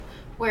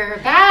We're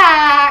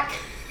back.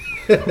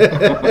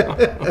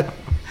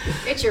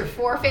 It's your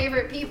 4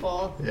 favorite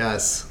people.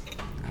 Yes.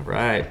 All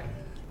right.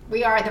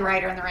 We are the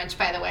Writer and the Wrench,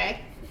 by the way,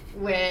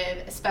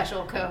 with a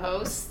special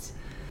co-host.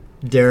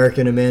 Derek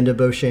and Amanda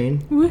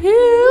Beauchene.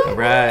 Woohoo! All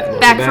right.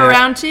 Back for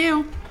round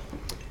 2.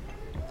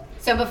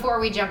 So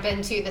before we jump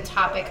into the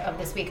topic of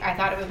this week, I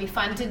thought it would be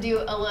fun to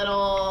do a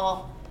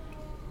little,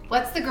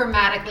 what's the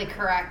grammatically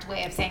correct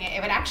way of saying it?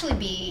 It would actually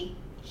be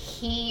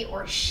he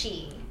or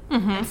she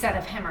instead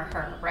of him or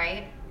her,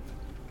 right?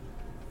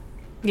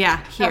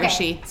 Yeah, he or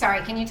she. Sorry,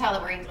 can you tell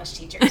that we're English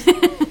teachers?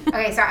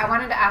 Okay, so I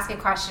wanted to ask a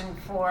question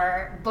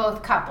for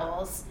both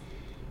couples.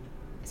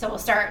 So we'll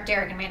start,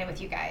 Derek and Amanda, with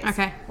you guys.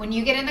 Okay. When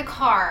you get in the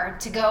car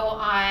to go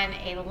on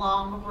a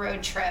long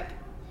road trip,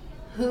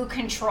 who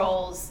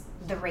controls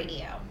the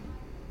radio?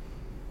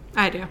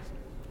 I do.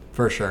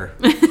 For sure.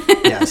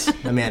 Yes,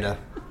 Amanda.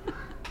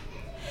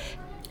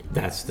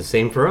 That's the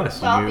same for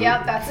us. Well,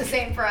 yep, that's the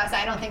same for us.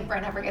 I don't think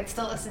Brent ever gets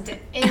to listen to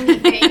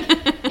anything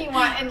he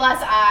wants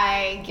unless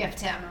I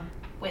gift him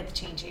with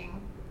changing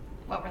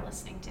what we're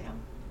listening to.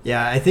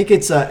 Yeah, I think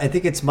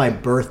it's my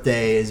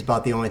birthday is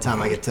about the only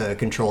time I get to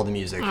control the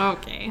music.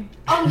 Okay.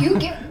 Oh, you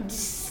get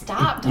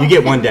stop. You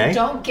get one day?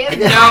 Don't give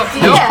No.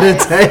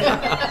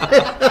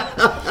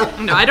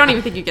 No, I don't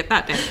even think you get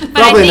that day. But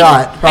Probably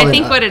not. I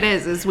think not. what it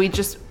is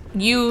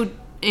you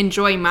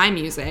enjoy my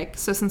music.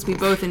 So since we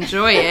both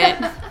enjoy it,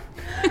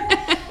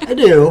 I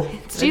do.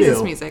 it's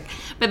Jesus music.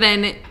 But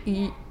then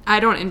I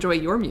don't enjoy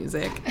your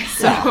music.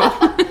 So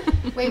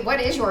Wait,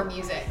 what is your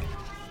music?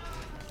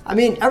 I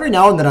mean, every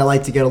now and then I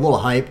like to get a little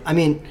hype. I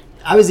mean,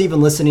 I was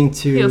even listening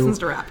to... he listens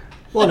to rap.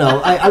 Well,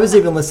 no, I was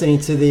even listening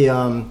to the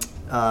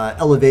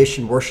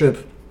Elevation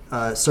Worship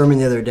sermon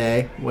the other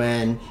day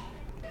when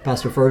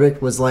Pastor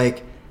Furtick was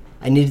like,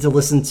 I needed to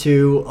listen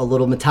to a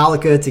little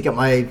Metallica to get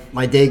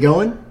my day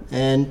going,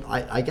 and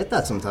I get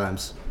that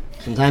sometimes.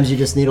 Sometimes you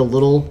just need a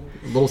little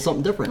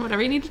something different.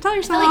 Whatever you need to tell I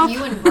yourself. feel like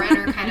you and Brent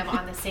are kind of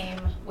on the same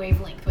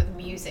wavelength with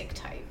music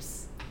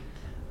types.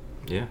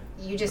 Yeah.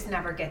 You just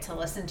never get to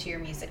listen to your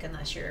music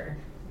unless you're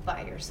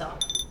by yourself.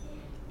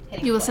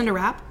 You listen to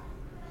rap?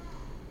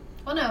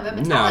 Well, no, but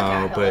Metallica No,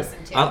 he'll but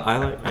listen to.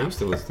 I used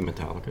to listen to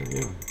Metallica.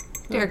 Yeah.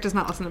 Derek does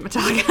not listen to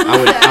Metallica.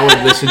 I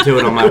would listen to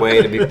it on my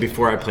way to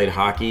before I played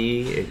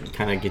hockey. It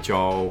kind of gets you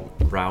all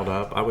riled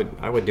up. I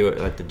would do it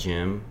at the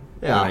gym.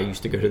 Yeah. When I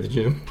used to go to the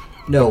gym.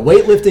 No,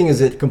 weightlifting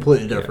is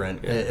completely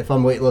different. Yeah. If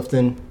I'm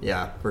weightlifting,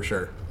 yeah, for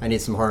sure. I need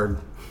some hard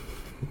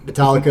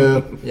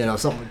Metallica,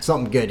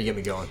 something good to get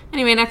me going.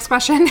 Anyway, next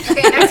question.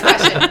 Okay, next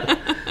question.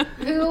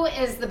 Who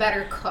is the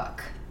better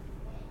cook?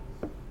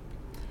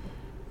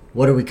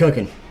 What are we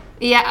cooking?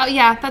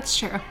 Yeah, that's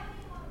true.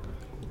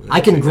 I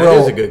can That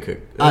grill. is a good cook.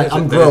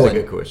 I'm That grilling. is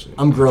a good question.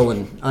 I'm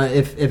grilling.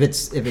 If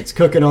it's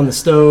cooking on the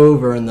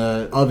stove or in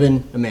the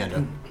oven,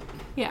 Amanda.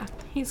 Yeah,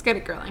 he's good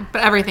at grilling.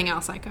 But everything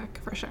else I cook,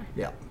 for sure.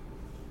 Yeah.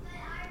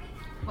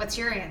 What's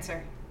your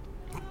answer?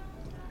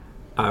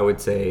 I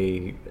would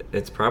say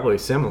it's probably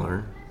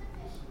similar.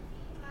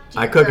 Do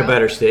you I cook a grill?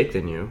 better steak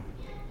than you.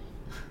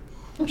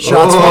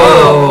 Shots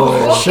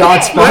Oh. fired.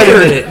 Shots Okay. Wait a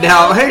fired. minute.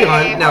 Now, hang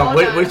Okay, on. Now,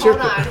 hold what's your...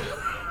 hold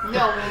on.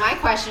 No, well, my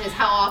question is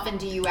how often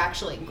do you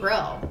actually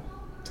grill?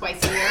 Twice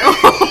a year?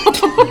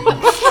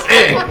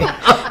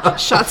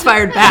 Shots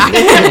fired back.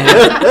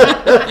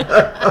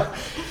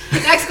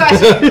 Next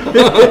question.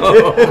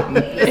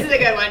 This is a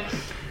good one.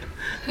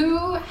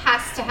 Who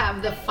has to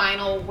have the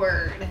final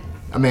word?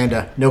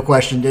 Amanda, no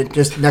question.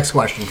 Just next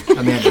question.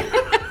 Amanda.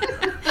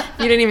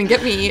 You didn't even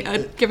give me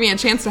a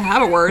chance to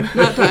have a word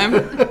that time.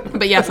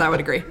 But yes, I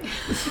would agree.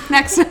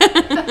 Next.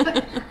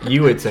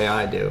 You would say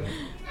I do.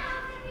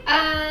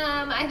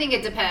 I think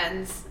it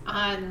depends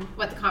on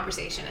what the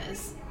conversation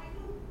is.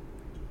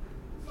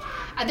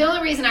 The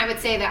only reason I would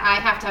say that I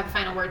have to have a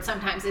final word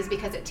sometimes is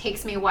because it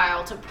takes me a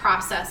while to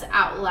process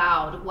out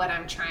loud what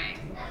I'm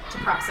trying to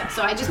process.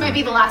 So I just might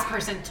be the last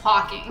person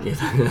talking.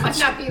 Might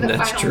not be the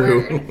that's final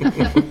true. word.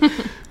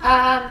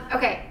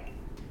 Okay.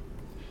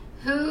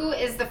 Who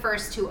is the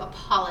first to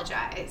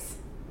apologize?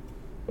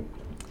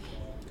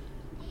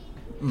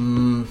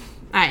 I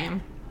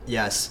am.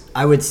 Yes,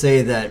 I would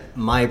say that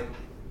I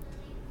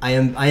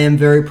am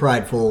very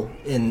prideful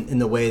in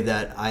the way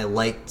that I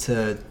like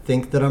to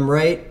think that I'm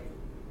right,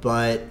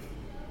 but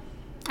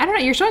I don't know.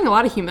 You're showing a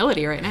lot of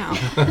humility right now.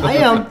 I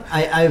am.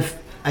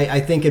 I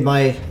think in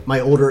my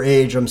older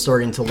age, I'm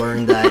starting to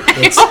learn that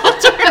it's.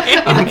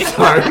 I'm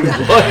sorry.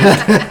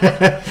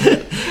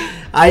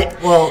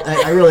 What?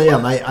 I really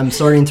am. I'm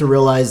starting to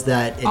realize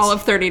that it's. All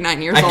of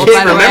 39 years I old, by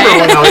can't the remember way.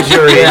 when I was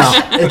your age.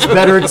 Yeah, it's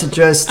better to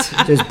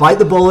just bite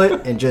the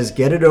bullet and just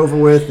get it over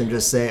with and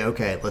just say,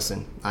 okay,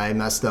 listen, I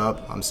messed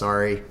up. I'm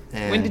sorry.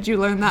 And When did you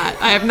learn that?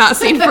 I have not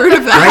seen fruit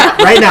of that.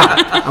 Right now.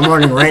 I'm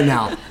learning right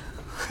now.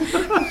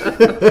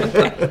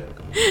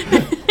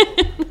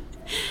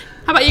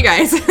 How about you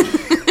guys?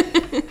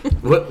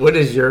 What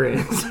is your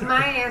answer?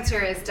 My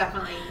answer is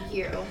definitely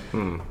you.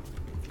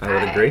 I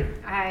would agree.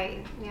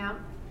 Yeah.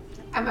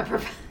 I'm a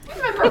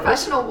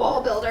professional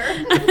wall builder.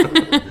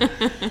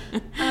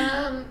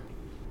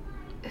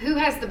 Who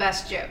has the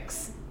best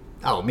jokes?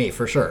 Oh, me,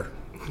 for sure.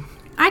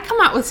 I come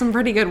out with some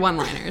pretty good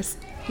one-liners.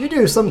 You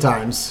do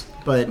sometimes,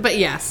 but But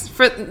yes,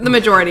 for the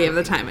majority of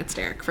the time, it's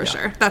Derek, for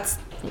sure. That's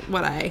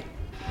what I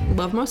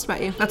love most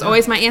about you. That's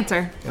always my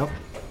answer. yep.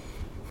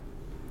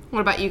 What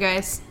about you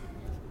guys?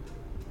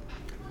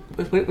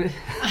 Wait.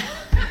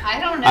 I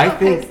don't know. I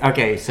think 'cause,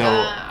 okay, so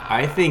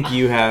I think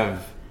you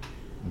have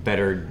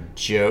better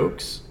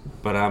jokes,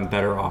 but I'm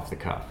better off the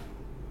cuff.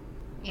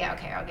 Yeah,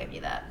 okay, I'll give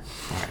you that.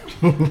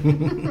 All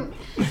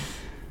right.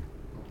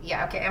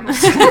 Yeah, okay, I'm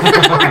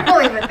gonna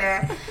leave it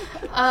there.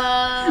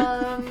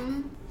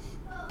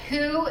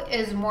 Who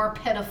is more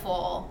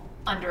pitiful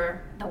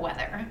under the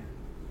weather?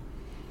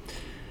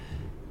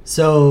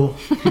 So,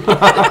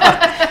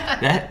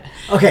 That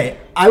okay,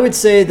 I would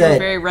say I'm that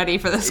very ready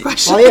for this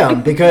question. I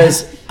am,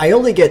 because I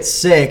only get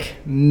sick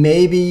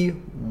maybe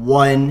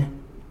 1,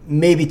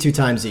 maybe 2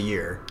 times a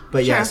year.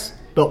 But Sure. yes,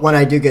 but when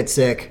I do get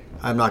sick,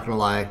 I'm not going to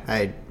lie,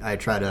 I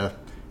try to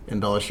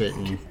embellish it,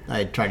 and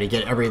I try to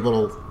get every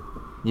little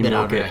you bit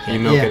milk out of it. I can. You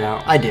milk Yeah, it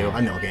out. I do.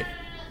 I milk it.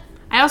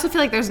 I also feel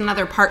like there's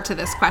another part to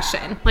this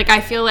question. Like, I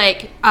feel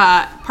like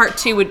part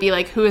 2 would be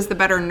like, who is the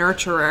better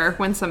nurturer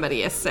when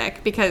somebody is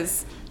sick?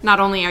 Because not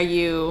only are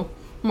you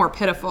more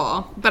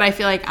pitiful, but I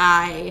feel like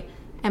I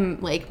am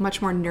like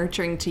much more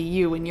nurturing to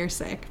you when you're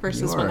sick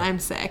versus You when are. I'm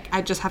sick.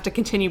 I just have to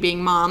continue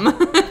being mom.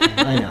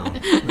 I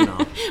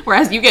know.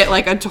 Whereas you get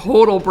like a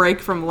total break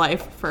from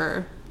life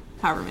for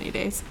however many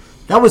days.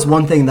 That was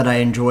one thing that I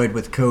enjoyed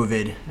with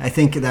COVID. I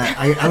think that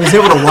I was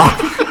able to lock.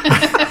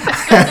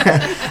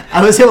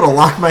 I was able to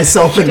lock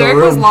myself in Derek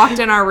the was room. locked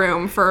in our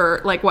room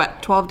for like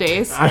what, 12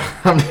 days?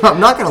 I'm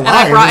not gonna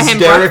lie. I brought it was- him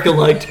Derek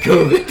liked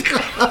COVID.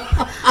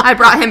 I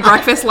brought him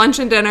breakfast, lunch,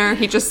 and dinner.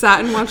 He just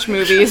sat and watched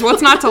movies.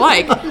 What's not to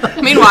like?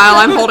 Meanwhile,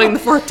 I'm holding the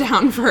fort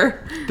down for.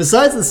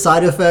 Besides the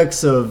side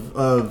effects of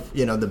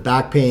the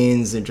back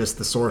pains and just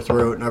the sore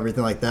throat and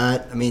everything like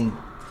that, I mean,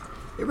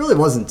 it really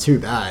wasn't too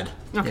bad.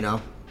 Okay.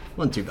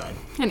 Wasn't too bad.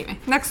 Anyway,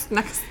 next,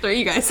 are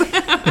you guys?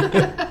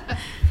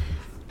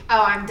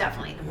 Oh, I'm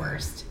definitely the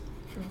worst.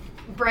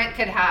 Brent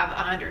could have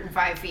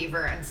 105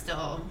 fever and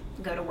still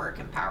go to work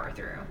and power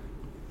through.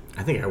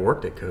 I think I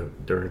worked at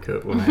during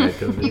COVID when I had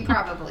COVID. You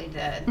probably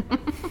did.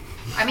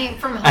 I mean,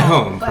 from home, At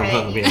home, but from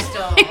home, you yeah.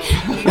 still.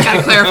 You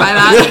Gotta clarify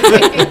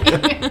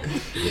that.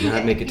 Did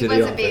not make it to he the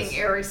wasn't being office.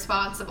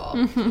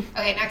 irresponsible.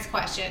 Okay, next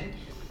question.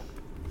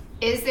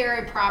 Is there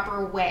a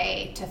proper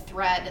way to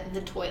thread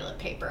the toilet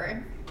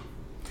paper?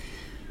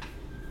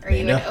 Are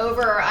you an Amanda?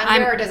 over or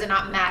under, or does it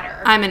not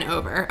matter? I'm an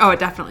over. Oh, it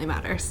definitely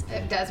matters.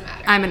 It does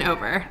matter. I'm an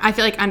over. I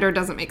feel like under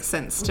doesn't make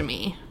sense to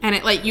me. And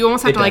it like you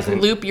almost have It to like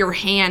doesn't. loop your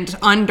hand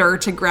under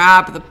to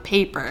grab the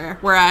paper.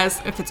 Whereas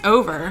if it's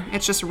over,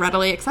 it's just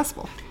readily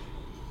accessible.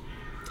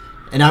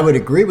 And I would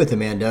agree with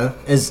Amanda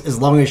as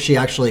long as she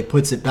actually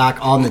puts it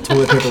back on the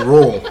toilet paper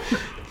roll.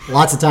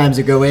 Lots of times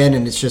you go in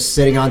and it's just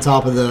sitting on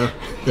top of the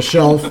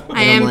shelf.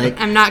 And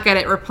I'm not good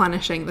at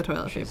replenishing the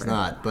toilet paper. it's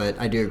not, but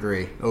I do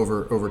agree.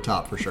 Over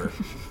top for sure.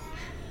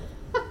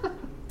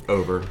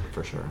 Over,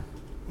 for sure.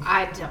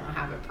 I don't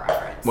have a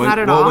preference. When, Not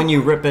at well, all. when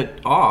you rip it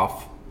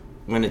off,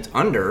 when it's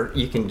under,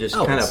 you can just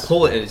Oh, kind of it's-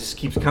 pull it and it just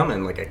keeps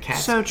coming like a cat.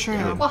 So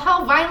true. Well,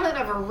 how violent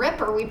of a rip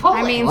are we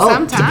pulling? I mean, Well,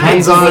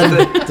 sometimes.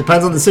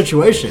 depends on the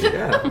situation.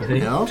 Yeah. You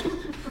know?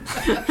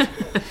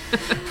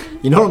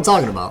 You know what I'm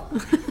talking about.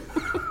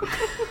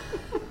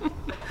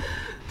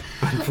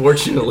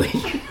 Unfortunately.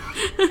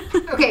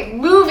 Okay,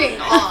 moving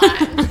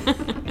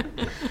on.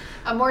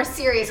 A more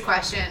serious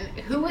question.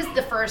 Who was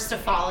the first to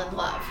fall in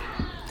love?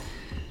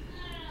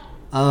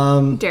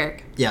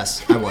 Derek.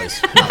 Yes, I was.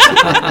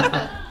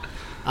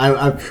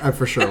 I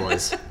for sure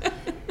was.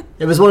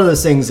 It was one of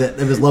those things that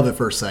it was love at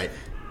first sight.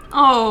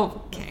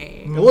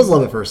 Okay. It was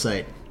love at first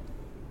sight.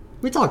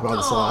 We talk about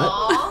this a lot.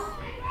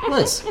 Aw.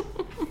 Nice.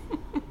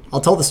 I'll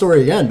tell the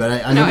story again, but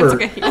I No,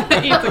 never. it's okay.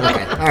 It's okay.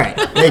 Okay, all right.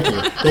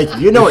 Thank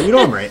you. You know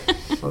I'm right.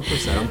 Love at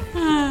first sight.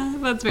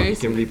 That's very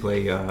Can we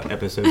play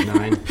episode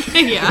 9?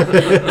 yeah.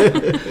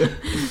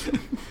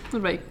 What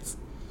about you?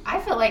 I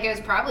feel like it was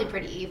probably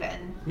pretty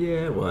even.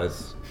 Yeah, it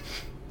was.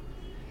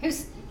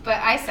 But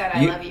I said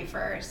I You- love you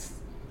first,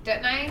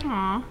 didn't I?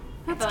 Aw, I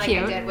that's feel like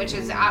cute. I did, which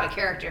is out of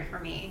character for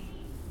me.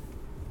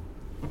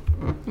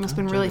 You must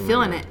have been really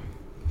feeling it.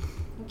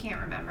 I can't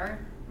remember.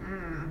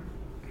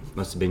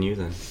 Must have been you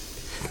then.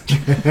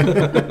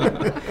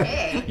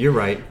 Hey. You're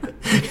right.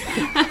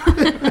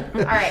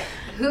 All right.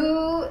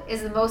 Who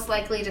is the most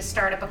likely to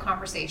start up a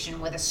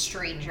conversation with a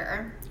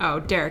stranger? Oh,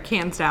 Derek,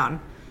 hands down.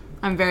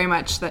 I'm very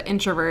much the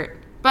introvert.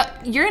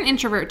 But you're an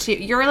introvert too.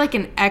 You're like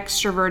an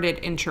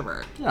extroverted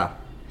introvert. Yeah.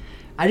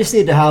 I just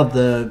need to have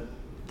the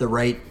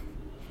right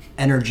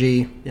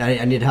energy.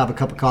 I need to have a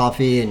cup of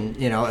coffee, and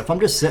if I'm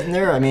just sitting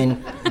there, I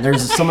mean,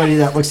 there's somebody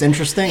that looks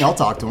interesting, I'll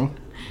talk to him.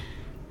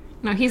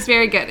 No, he's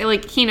very good.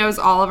 Like, he knows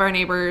all of our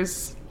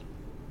neighbors,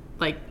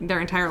 like,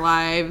 their entire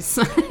lives.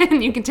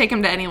 And you can take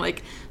him to any,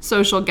 like,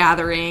 social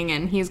gathering,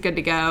 and he's good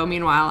to go.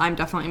 Meanwhile, I'm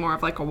definitely more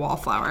of, like, a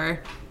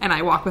wallflower, and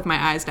I walk with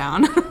my eyes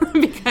down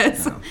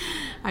because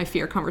I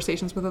fear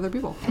conversations with other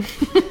people.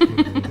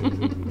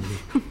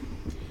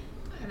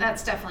 And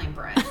That's definitely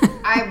Brent.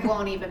 I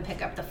won't even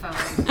pick up the phone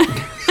to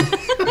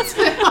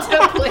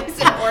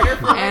place an order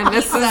for And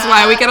this is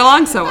why we get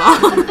along so well.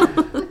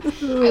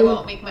 I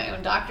won't make my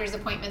own doctor's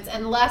appointments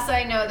unless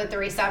I know that the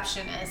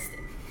receptionist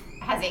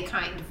has a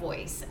kind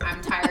voice.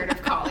 I'm tired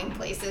of calling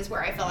places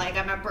where I feel like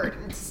I'm a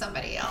burden to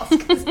somebody else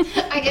because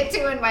I get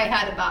too in my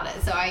head about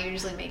it. So I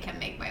usually make him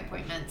make my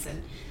appointments.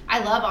 And I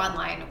love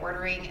online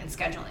ordering and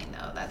scheduling,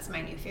 though. That's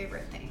my new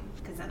favorite thing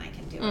because then I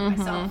can do it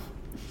myself.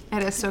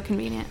 It is so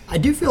convenient. I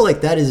do feel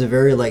like that is a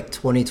very like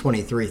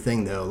 2023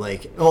 thing though.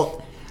 Like,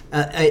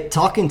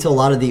 talking to a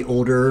lot of the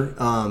older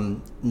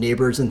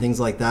neighbors and things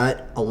like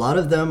that, a lot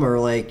of them are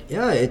like,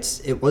 yeah,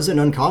 it wasn't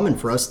uncommon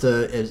for us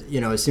to,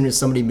 as soon as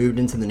somebody moved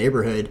into the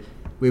neighborhood,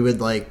 we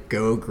would like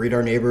go greet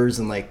our neighbors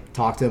and like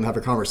talk to them, have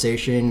a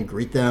conversation,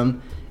 greet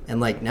them. And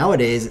like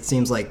nowadays, it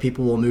seems like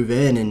people will move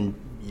in and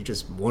you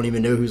just won't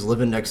even know who's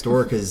living next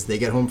door because they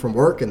get home from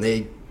work and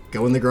they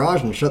go in the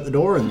garage and shut the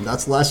door, and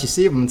that's the last you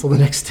see of them until the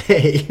next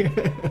day.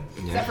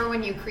 Except for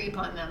when you creep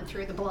on them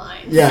through the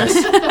blinds. Yes,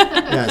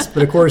 yes.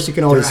 But of course, you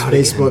can always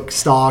Facebook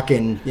stalk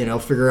and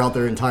figure out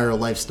their entire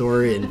life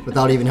story, and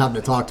without even having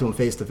to talk to them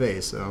face to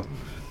face. So,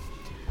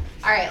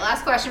 all right,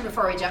 last question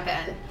before we jump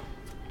in: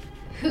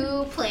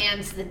 who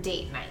plans the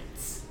date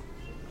nights?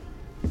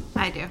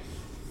 I do.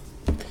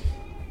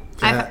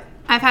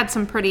 I've had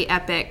some pretty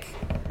epic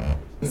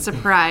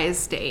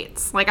surprise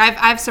dates. Like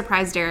I've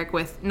surprised Derek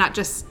with not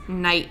just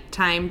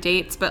nighttime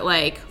dates, but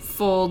like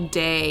full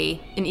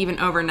day and even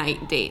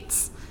overnight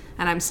dates.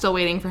 And I'm still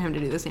waiting for him to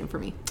do the same for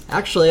me.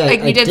 Actually,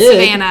 we did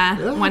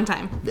Savannah one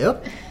time.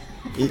 Yep.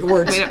 Eat your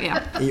words.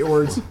 Eat your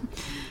words.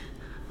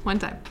 One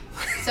time.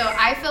 So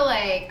I feel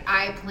like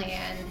I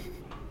plan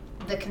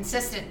the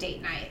consistent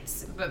date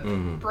nights, but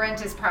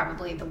Brent is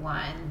probably the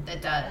one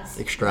that does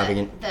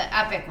extravagant, the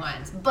epic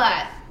ones.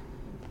 But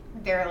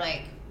they're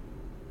like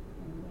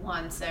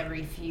once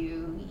every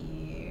few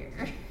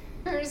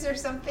years or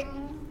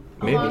something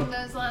along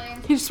those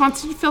lines. He just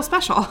wants to feel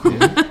special.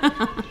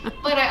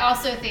 But I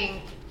also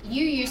think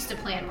you used to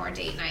plan more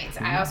date nights.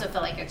 I also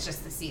feel like it's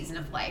just the season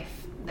of life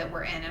that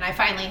we're in. And I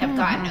finally have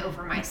gotten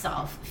over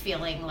myself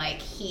feeling like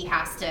he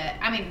has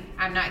to, I mean,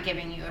 I'm not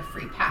giving you a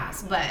free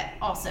pass, but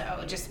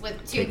also just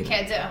with two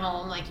kids at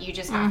home, like you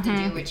just have to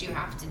do what you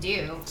have to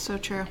do. So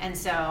true. And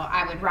so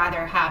I would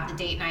rather have the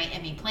date night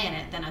and me plan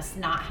it than us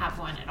not have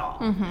one at all.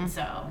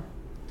 So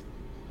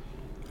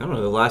I don't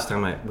know. The last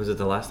time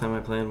I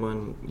planned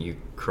one, you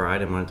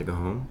cried and wanted to go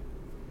home.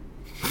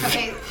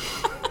 Okay.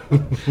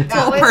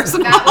 That was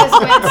when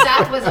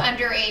Seth was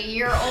under a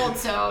year old,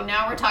 so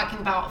now we're talking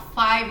about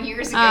 5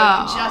 years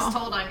ago. You just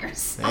told on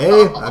yourself.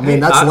 Hey, I mean,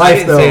 that's I life,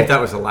 didn't though. say if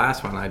that was the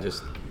last one. I did.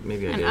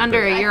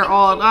 Under a year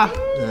old.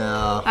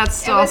 That's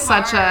still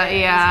such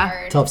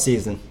a tough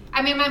season.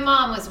 I mean, my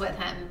mom was with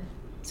him,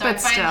 so But I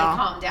finally still.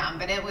 calmed down.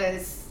 But it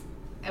was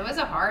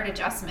a hard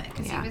adjustment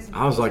because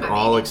I was like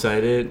all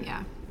excited.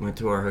 Yeah. Went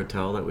to our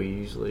hotel that we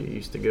usually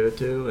used to go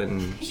to,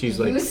 and she's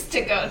like, used to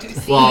go to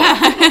see. Well,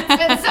 It's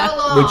been so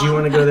long. would you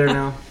want to go there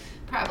now?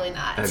 Probably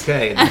not.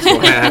 Okay, that's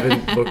why I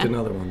haven't booked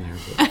another one there.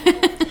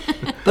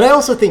 But I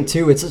also think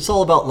too, it's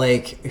all about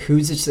like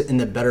who's just in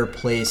the better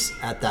place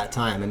at that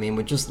time. I mean,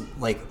 with just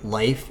like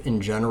life in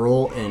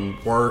general and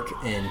work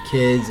and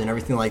kids and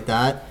everything like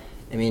that.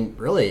 I mean,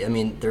 really,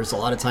 there's a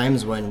lot of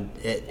times when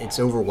it's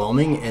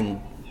overwhelming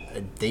and a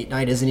date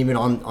night isn't even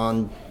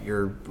on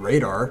your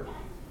radar,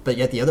 but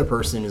yet the other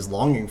person is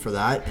longing for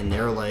that, and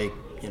they're like,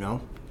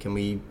 can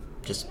we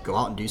just go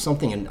out and do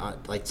something? And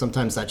like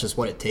sometimes that's just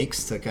what it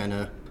takes to kind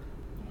of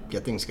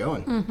get things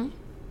going.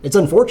 It's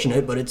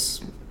unfortunate, but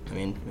it's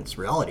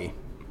reality.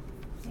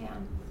 Yeah.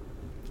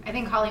 I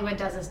think Hollywood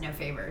does us no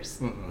favors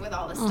with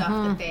all the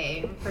stuff that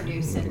they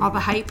produce. And all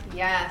the hype.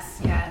 Yes.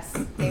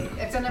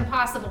 It's an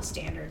impossible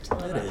standard to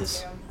live up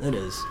to. It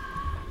is.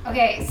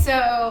 Okay,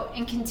 so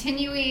in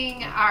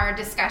continuing our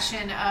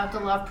discussion of The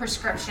Love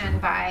Prescription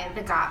by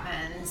the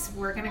Gottmans,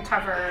 we're going to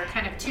cover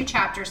kind of 2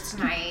 chapters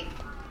tonight.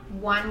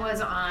 One was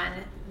on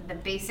the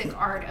basic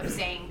art of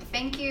saying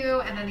thank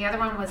you, and then the other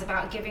one was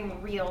about giving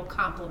real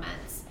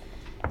compliments.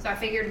 So I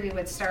figured we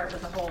would start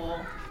with the whole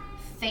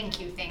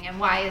thank you thing, and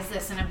why is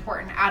this an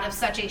important, out of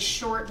such a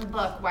short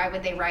book, why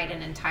would they write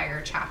an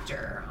entire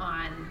chapter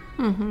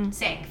on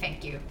saying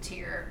thank you to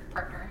your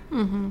partner?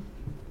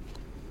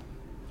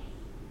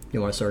 You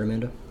want to start,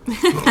 Amanda?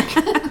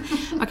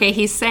 Okay,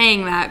 he's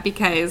saying that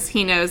because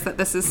he knows that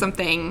this is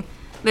something,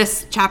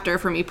 this chapter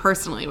for me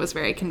personally was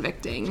very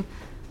convicting.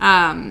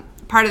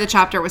 Part of the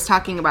chapter was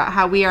talking about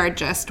how we are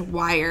just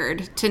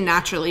wired to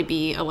naturally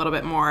be a little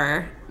bit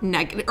more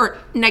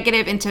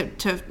negative and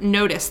to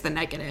notice the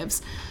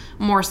negatives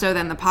more so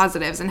than the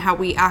positives, and how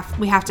we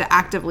have to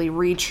actively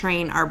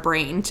retrain our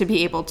brain to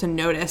be able to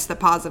notice the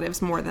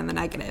positives more than the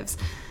negatives.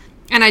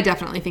 And I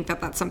definitely think that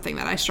that's something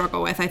that I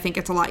struggle with. I think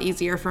it's a lot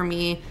easier for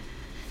me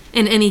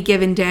in any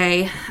given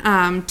day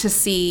to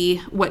see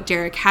what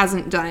Derek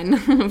hasn't done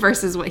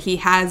versus what he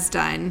has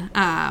done.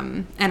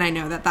 And I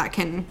know that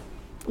can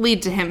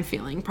lead to him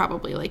feeling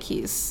probably like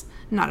he's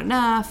not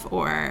enough,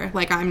 or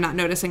like I'm not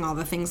noticing all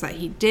the things that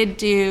he did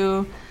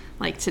do.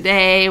 Like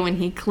today when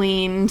he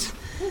cleaned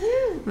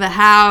the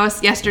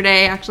house.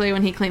 Yesterday, actually,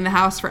 when he cleaned the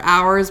house for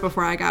hours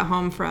before I got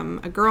home from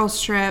a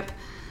girls' trip,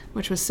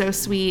 which was so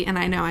sweet. And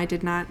I know I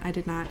did not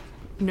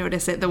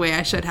notice it the way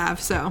I should have.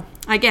 So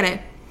I get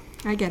it.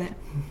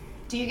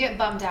 Do you get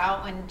bummed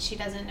out when she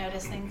doesn't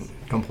notice things?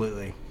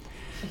 Completely.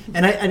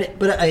 But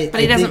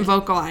he doesn't think,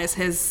 vocalize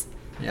his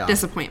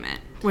disappointment,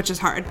 which is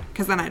hard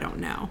because then I don't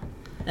know.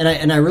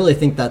 And I really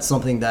think that's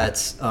something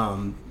that's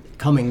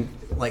coming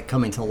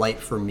to light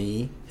for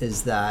me,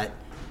 is that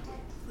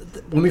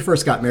when we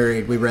first got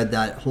married, we read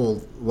that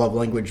whole love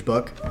language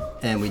book,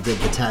 and we did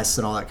the tests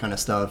and all that kind of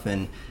stuff.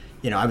 And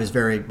I was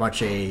very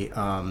much a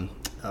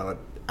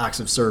acts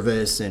of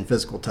service and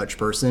physical touch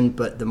person.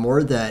 But the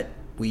more that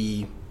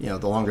we, the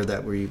longer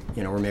that we,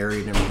 we're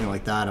married and everything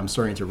like that, I'm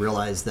starting to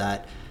realize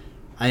that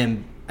I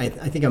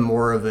think I'm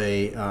more of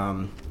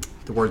a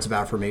the words of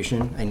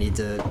affirmation. I need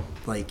to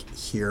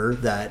hear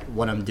that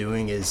what I'm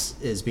doing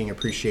is being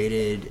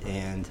appreciated.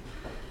 And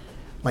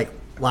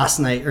last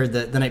night or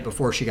the night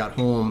before she got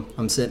home,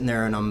 I'm sitting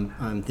there and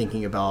I'm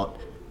thinking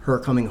about her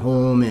coming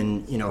home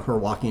and her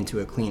walking into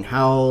a clean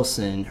house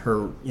and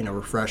her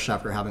refreshed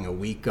after having a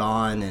week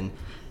gone. And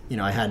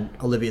I had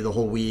Olivia the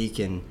whole week,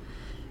 and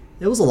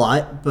it was a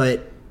lot,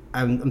 but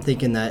I'm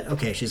thinking that,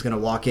 okay, she's going to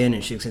walk in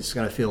and she's just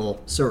going to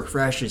feel so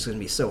refreshed. She's going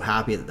to be so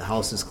happy that the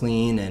house is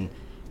clean. And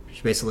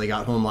she basically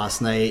got home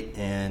last night,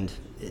 and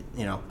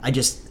I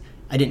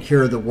didn't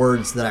hear the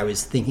words that I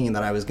was thinking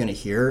that I was going to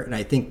hear. And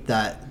I think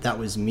that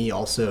was me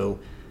also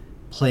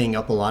playing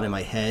up a lot in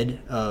my head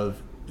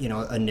of,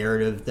 a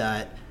narrative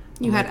that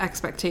you had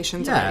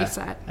expectations already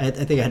set. I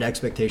think I had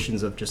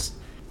expectations of just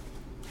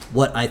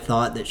what I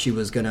thought that she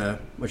was gonna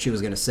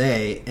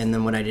say. And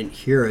then when I didn't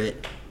hear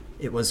it,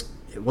 it was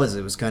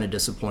kind of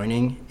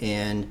disappointing.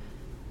 And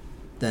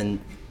then,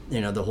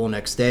 the whole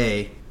next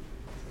day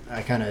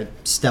I kind of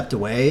stepped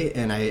away,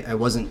 and I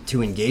wasn't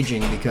too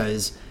engaging,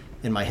 because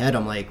in my head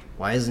I'm like,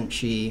 why isn't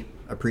she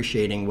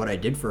appreciating what I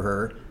did for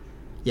her?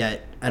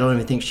 Yet I don't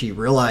even think she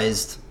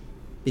realized,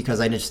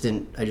 because I just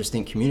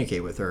didn't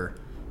communicate with her.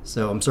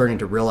 So I'm starting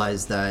to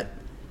realize that,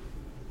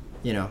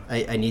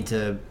 I need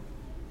to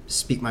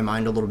speak my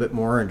mind a little bit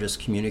more and just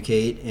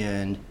communicate.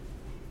 And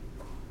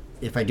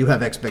if I do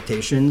have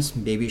expectations,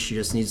 maybe she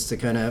just needs to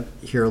kind of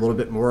hear a little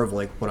bit more of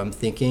what I'm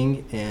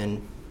thinking,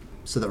 and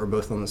so that we're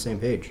both on the same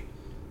page.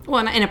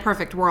 Well, in a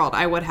perfect world,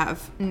 I would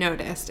have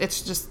noticed.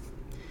 It's just,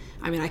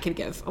 I could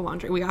give a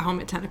laundry. We got home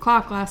at 10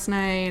 o'clock last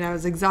night. I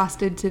was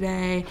exhausted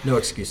today. No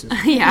excuses.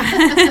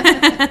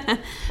 Yeah.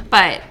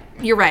 But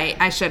you're right.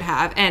 I should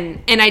have.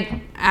 And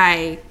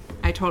I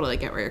totally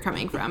get where you're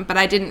coming from. But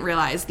I didn't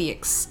realize the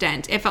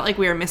extent. It felt like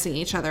we were missing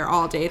each other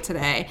all day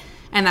today.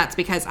 And that's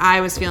because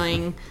I was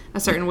feeling a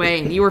certain way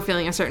and you were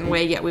feeling a certain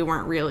way, yet we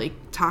weren't really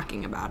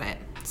talking about it.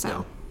 So.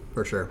 No,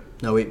 for sure.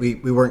 No, we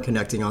weren't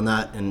connecting on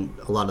that. And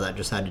a lot of that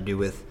just had to do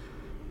with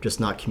just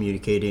not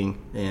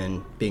communicating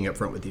and being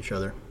upfront with each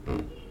other.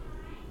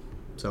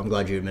 So I'm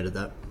glad you admitted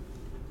that.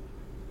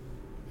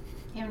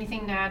 You have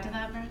anything to add to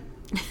that, Brent?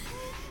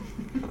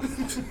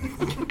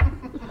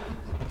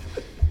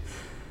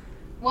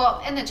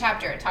 Well, in the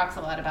chapter, it talks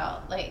a lot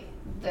about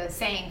the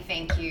saying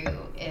thank you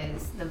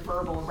is the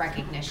verbal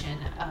recognition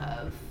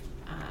of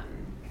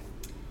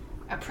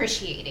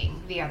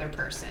appreciating the other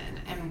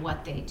person and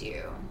what they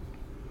do.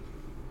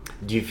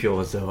 Do you feel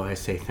as though I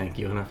say thank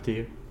you enough to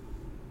you?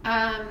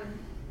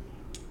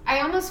 I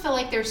almost feel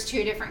like there's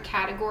two different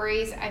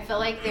categories. I feel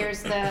like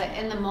there's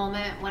in the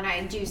moment when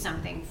I do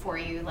something for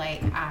you,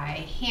 like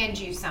I hand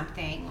you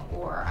something,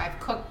 or I've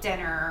cooked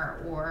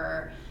dinner,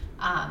 or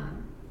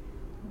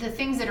the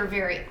things that are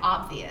very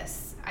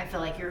obvious. I feel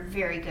like you're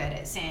very good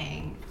at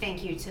saying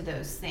thank you to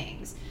those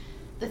things.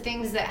 The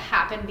things that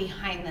happen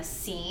behind the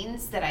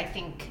scenes that I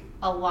think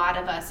a lot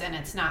of us, and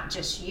it's not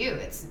just you,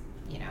 it's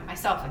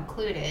myself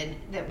included,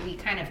 that we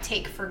kind of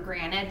take for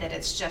granted that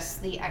it's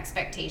just the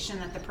expectation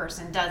that the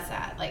person does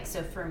that.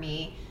 So for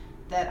me,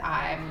 that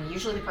I'm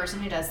usually the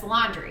person who does the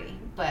laundry,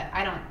 but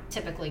I don't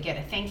typically get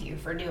a thank you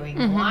for doing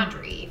the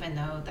laundry, even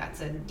though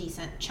that's a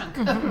decent chunk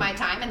of my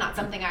time and not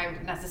something I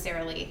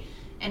necessarily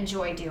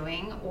enjoy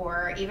doing.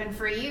 Or even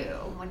for you,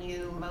 when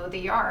you mow the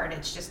yard,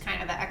 it's just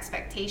kind of the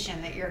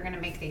expectation that you're going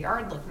to make the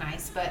yard look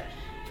nice. But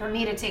for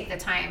me to take the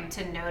time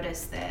to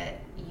notice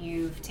that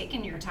you've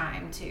taken your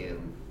time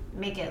to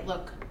make it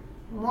look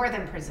more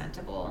than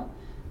presentable.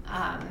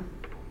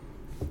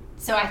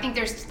 So I think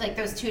there's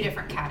those two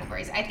different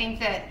categories. I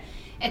think that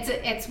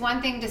it's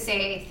one thing to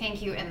say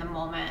thank you in the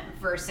moment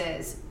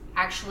versus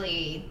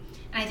actually,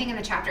 and I think in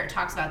the chapter it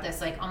talks about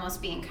this,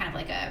 almost being kind of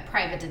like a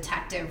private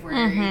detective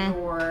where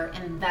you're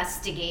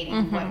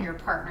investigating what your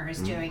partner is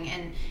doing,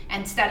 and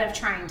instead of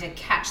trying to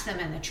catch them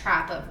in the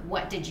trap of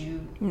what did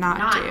you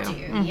not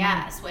do?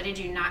 Yes, what did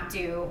you not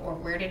do, or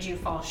where did you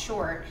fall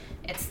short?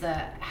 It's the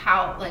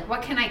how,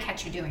 what can I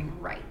catch you doing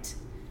right?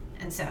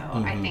 And so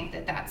I think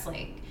that's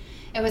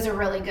it was a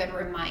really good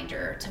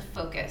reminder to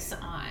focus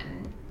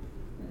on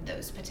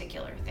those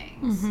particular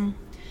things.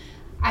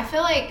 I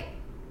feel like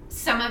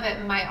some of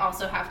it might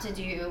also have to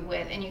do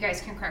with, and you guys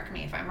can correct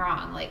me if I'm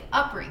wrong, like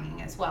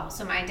upbringing as well.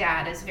 So my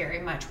dad is very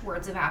much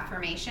words of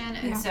affirmation.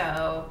 And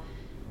so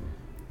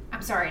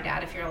I'm sorry,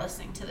 Dad, if you're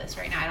listening to this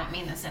right now. I don't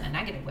mean this in a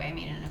negative way. I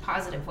mean it in a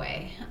positive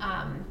way.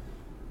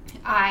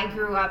 I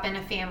grew up in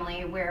a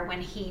family where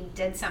when he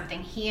did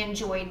something, he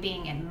enjoyed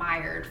being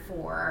admired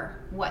for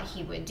what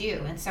he would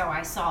do. And so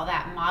I saw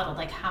that modeled,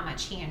 like how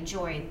much he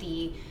enjoyed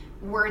the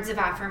words of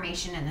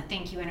affirmation and the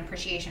thank you and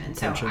appreciation. And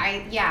Attention.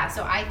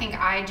 so I think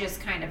I just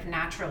kind of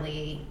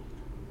naturally,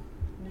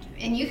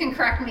 and you can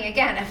correct me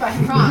again if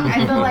I'm wrong,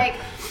 I feel like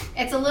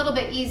it's a little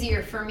bit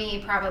easier for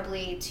me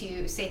probably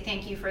to say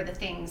thank you for the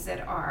things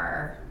that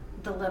are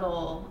the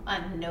little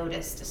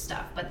unnoticed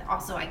stuff, but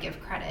also I give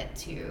credit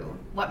to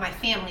what my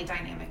family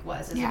dynamic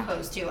was as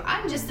opposed to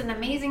I'm just an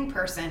amazing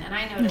person and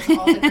I notice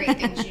all the great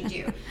things you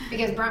do,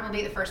 because Brent will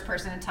be the first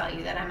person to tell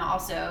you that I'm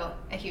also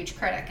a huge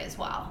critic as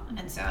well.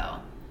 And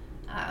so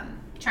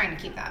trying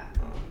to keep that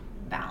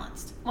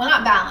balanced. Well,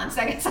 not balanced,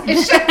 I guess I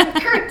shouldn't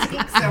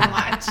critique so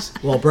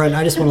much. Well, Brent,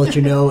 I just want to let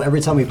you know,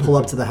 every time we pull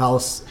up to the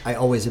house, I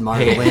always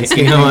admire the landscape.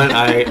 You know what?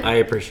 I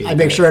appreciate it. I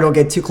make sure I don't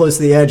get too close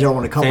to the edge. I don't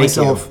want to cut Thank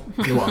myself.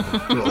 You're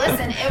welcome. You're welcome.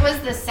 Listen, it was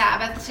the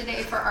Sabbath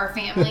today for our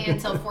family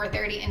until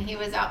 4:30, and he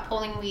was out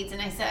pulling weeds,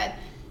 and I said,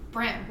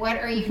 Brent, what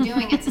are you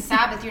doing? It's a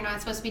Sabbath. You're not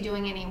supposed to be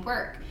doing any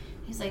work.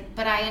 He's like,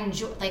 but I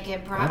enjoy, like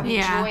it brought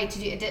me joy to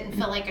do. It didn't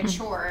feel like a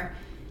chore.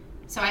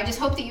 So I just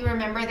hope that you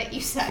remember that you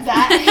said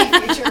that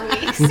in future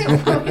weeks.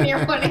 So when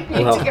you're wanting me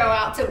to go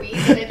out to weed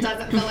and it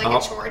doesn't feel like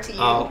a chore to you.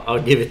 I'll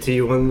give it to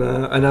you on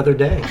another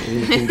day, and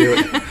you can do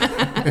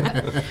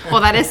it.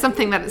 Well, that is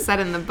something that it said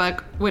in the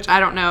book, which I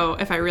don't know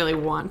if I really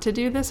want to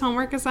do this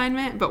homework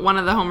assignment, but one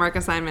of the homework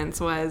assignments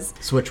was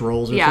Switch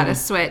roles or something?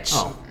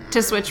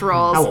 to switch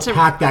roles. I will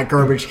pack that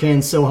garbage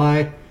can so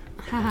high.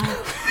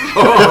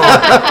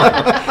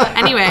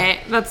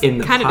 Anyway, that's In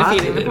the kind of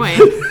defeating the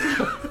positive. point.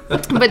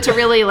 But to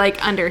really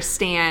like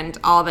understand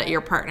all that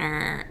your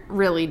partner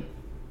really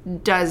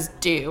does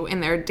do in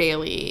their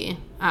daily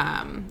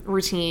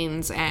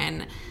routines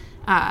and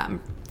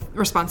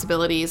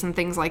responsibilities and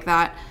things like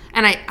that.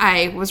 And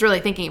I was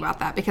really thinking about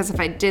that, because if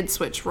I did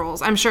switch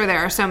roles, I'm sure there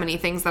are so many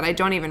things that I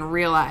don't even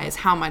realize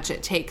how much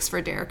it takes for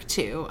Derek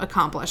to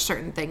accomplish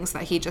certain things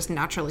that he just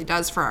naturally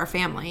does for our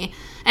family,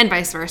 and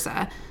vice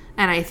versa.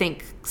 And I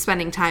think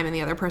spending time in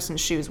the other person's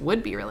shoes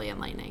would be really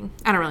enlightening.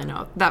 I don't really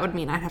know. That would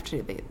mean I'd have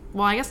to do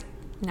well, I guess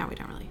now we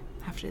don't really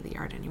have to do the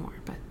yard anymore,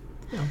 but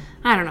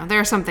I don't know. There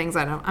are some things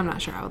I'm not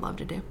sure I would love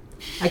to do.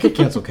 I could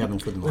cancel Kevin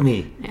for the Let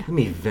morning.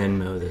 me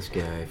Venmo this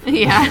guy.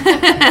 Yeah.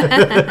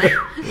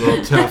 A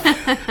little tough.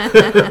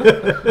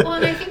 Well,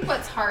 and I think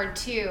what's hard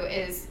too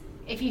is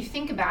if you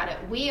think about it,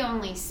 we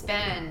only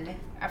spend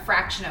a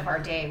fraction of our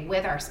day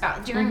with our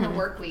spouse during the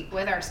work week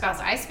with our spouse.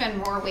 I spend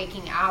more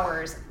waking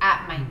hours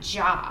at my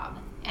job,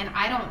 and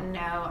I don't know.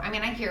 I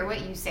mean, I hear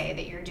what you say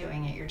that you're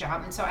doing at your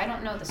job, and so I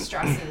don't know the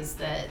stresses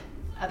that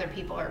other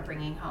people are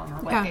bringing home or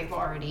what they've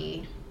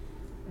already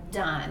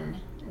done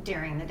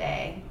during the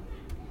day.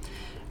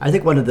 I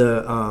think one of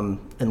the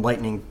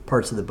enlightening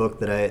parts of the book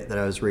that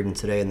I was reading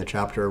today in the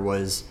chapter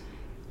was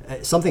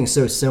something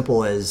so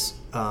simple as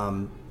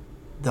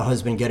the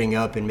husband getting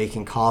up and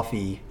making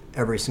coffee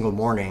every single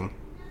morning,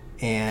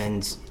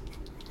 and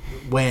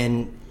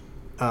when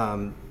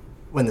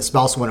the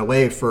spouse went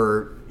away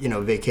for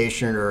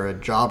vacation or a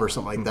job or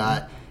something like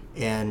that,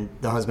 and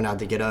the husband had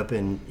to get up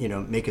and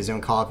make his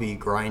own coffee,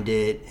 grind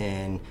it,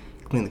 and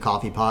clean the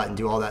coffee pot and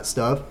do all that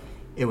stuff,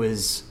 it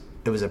was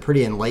a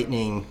pretty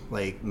enlightening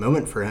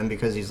moment for him,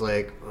 because he's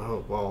like,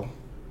 oh well,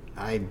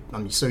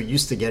 I'm so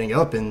used to getting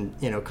up and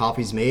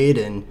coffee's made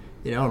and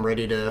I'm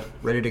ready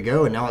to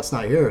go, and now it's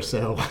not here.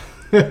 So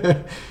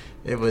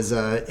it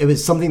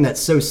was something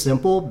that's so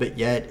simple, but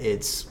yet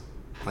it's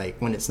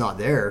like when it's not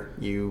there,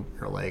 you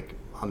are like,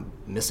 I'm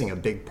missing a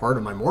big part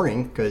of my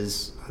morning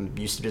because I'm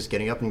used to just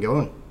getting up and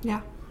going.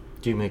 Yeah.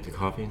 Do you make the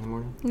coffee in the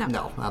morning?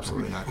 No,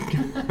 absolutely not.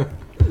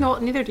 No,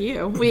 neither do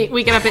you.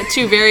 We get up at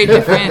two very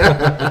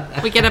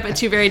different. We get up at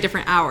two very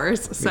different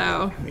hours.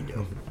 So We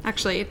do.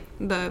 actually,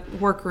 the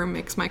workroom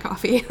makes my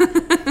coffee.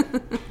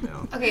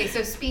 No. Okay,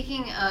 so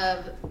speaking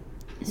of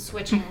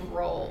switching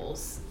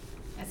roles,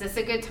 is this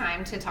a good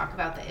time to talk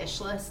about the ish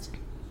list?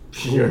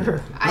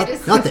 Sure.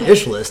 Not the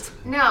ish list.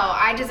 No,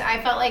 I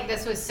felt like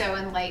this was so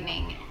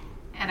enlightening,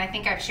 and I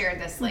think I've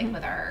shared this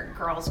with our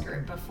girls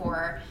group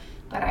before.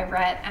 But I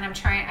read, and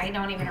I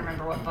don't even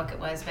remember what book it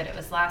was, but it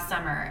was last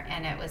summer,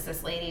 and it was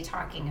this lady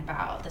talking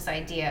about this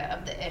idea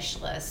of the ish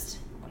list.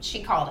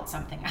 She called it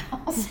something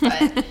else,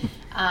 but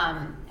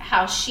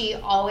how she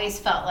always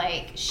felt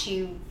like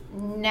she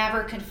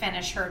never could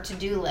finish her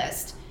to-do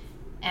list,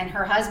 and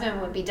her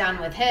husband would be done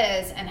with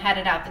his and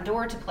headed out the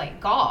door to play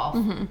golf,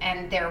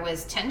 and there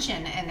was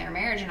tension in their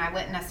marriage. And I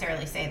wouldn't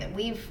necessarily say that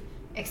we've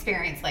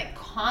experienced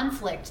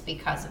conflict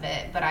because of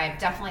it, but I've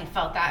definitely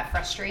felt that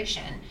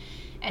frustration.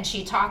 And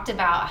she talked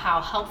about how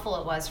helpful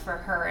it was for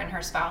her and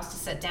her spouse to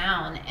sit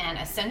down and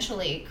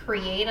essentially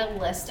create a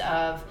list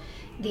of,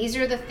 these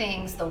are the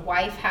things the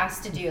wife has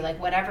to do,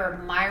 whatever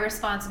my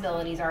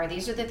responsibilities are,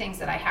 these are the things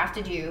that I have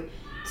to do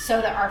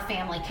so that our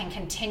family can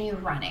continue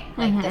running.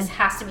 Like this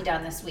has to be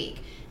done this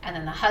week. And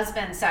then the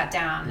husband sat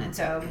down, and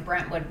so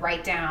Brent would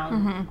write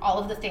down all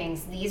of the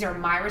things. These are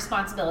my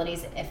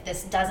responsibilities. If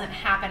this doesn't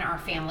happen, our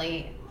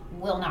family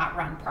will not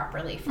run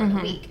properly for the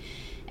week.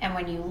 And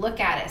when you look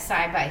at it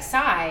side by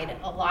side,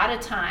 a lot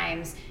of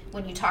times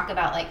when you talk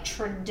about like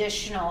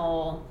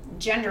traditional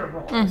gender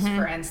roles,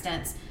 for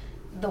instance,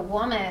 the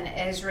woman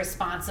is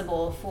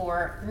responsible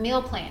for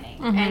meal planning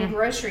and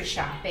grocery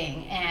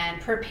shopping and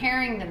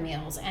preparing the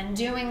meals and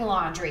doing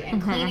laundry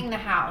and cleaning the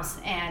house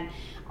and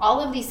all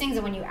of these things.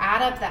 And when you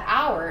add up the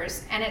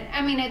hours, and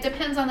it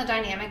depends on the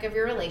dynamic of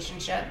your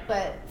relationship,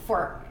 but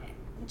for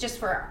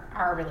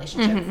our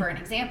relationship, for an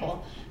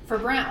example, for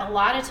Brent, a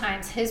lot of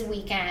times his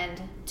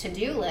weekend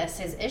to-do list,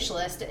 his ish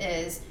list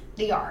is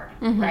the yard,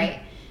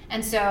 right?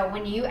 And so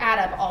when you add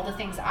up all the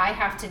things I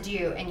have to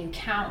do and you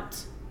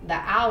count the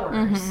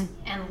hours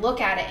and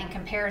look at it in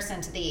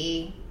comparison to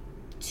the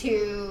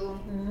 2,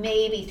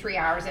 maybe 3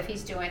 hours if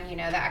he's doing,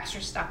 the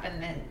extra stuff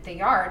in the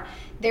yard,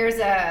 there's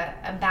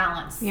a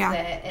balance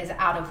that is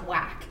out of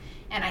whack.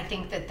 And I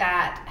think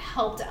that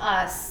helped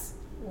us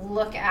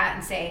look at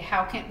and say,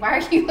 why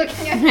are you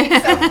looking at me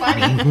so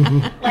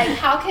funny? Like,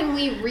 how can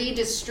we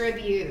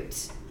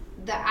redistribute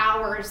the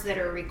hours that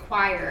are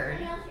required?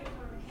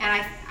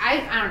 And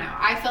I don't know,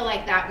 I feel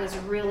like that was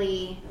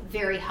really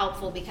very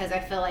helpful, because I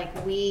feel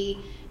like we,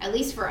 at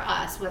least for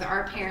us, with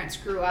our parents,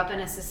 grew up in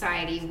a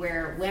society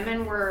where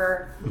women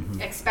were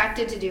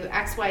expected to do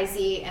X, Y,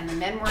 Z, and the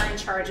men were in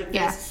charge of this.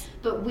 Yes.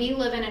 But we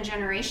live in a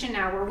generation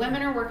now where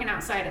women are working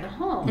outside of the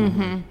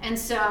home. And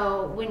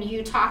so when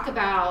you talk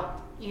about,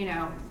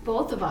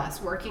 both of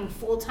us working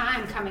full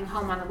time, coming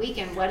home on the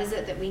weekend, what is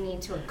it that we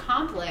need to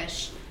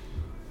accomplish?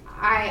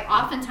 I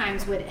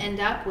oftentimes would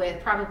end up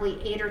with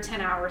probably 8 or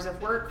 10 hours of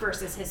work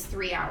versus his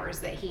 3 hours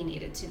that he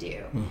needed to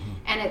do.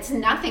 And it's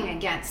nothing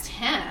against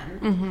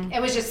him. It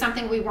was just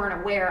something we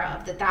weren't aware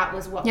of, that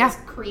was what was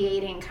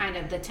creating kind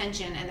of the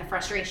tension and the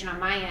frustration on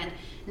my end,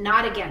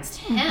 not against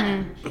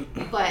him,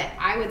 but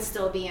I would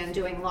still be in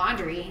doing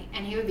laundry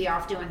and he would be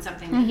off doing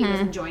something that he was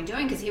enjoying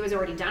doing because he was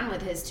already done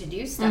with his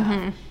to-do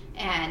stuff.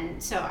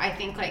 And so I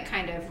think like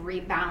kind of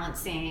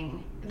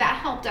rebalancing, that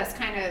helped us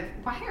kind of,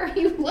 why are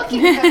you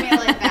looking at me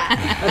like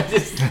that?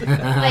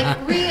 Like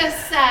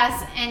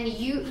reassess, and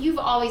you've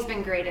always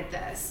been great at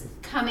this,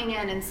 coming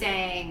in and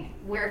saying,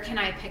 where can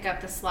I pick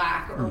up the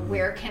slack, or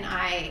where can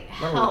I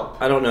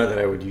help? I don't know that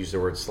I would use the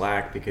word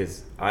slack,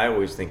 because I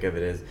always think of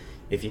it as,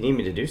 if you need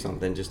me to do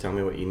something, just tell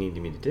me what you need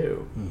me to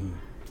do.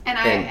 And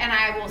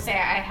I will say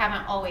I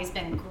haven't always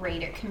been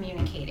great at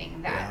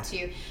communicating that to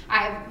you.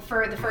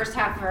 For the first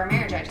half of our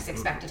marriage, I just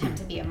expected him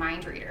to be a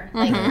mind reader.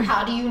 Like,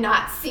 how do you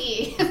not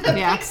see the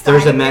big side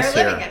There's a mess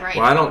here. Right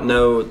I don't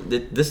know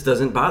that this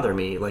doesn't bother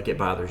me like it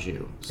bothers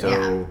you.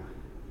 So,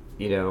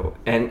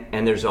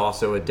 and there's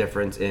also a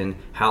difference in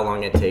how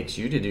long it takes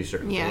you to do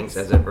certain things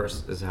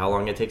versus how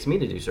long it takes me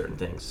to do certain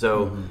things.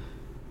 So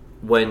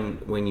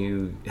when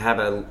you have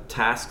a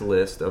task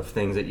list of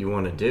things that you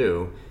want to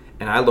do,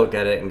 and I look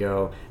at it and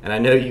go, and I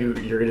know you're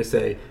going to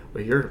say,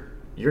 well,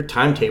 your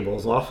timetable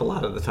is off a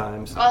lot of the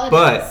times,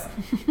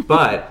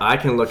 but I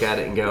can look at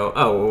it and go,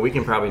 oh, well, we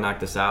can probably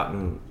knock this out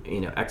in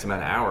X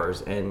amount of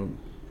hours, and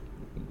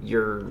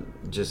you're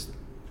just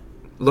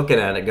looking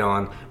at it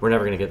going, we're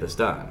never going to get this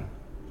done.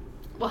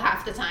 Well,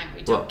 half the time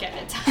we don't get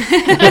it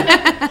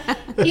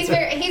done. He's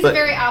a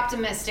very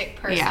optimistic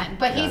person,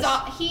 but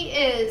he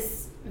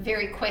is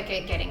very quick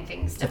at getting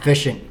things done.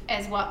 Efficient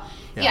as well.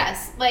 Yeah.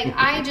 Yes, like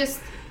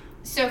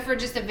So for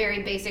just a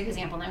very basic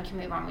example, then we can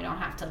move on. We don't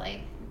have to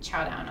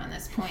chow down on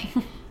this point.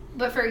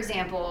 But for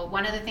example,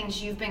 one of the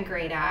things you've been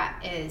great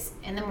at is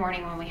in the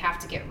morning when we have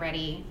to get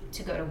ready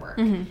to go to work.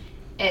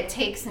 It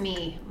takes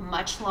me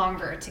much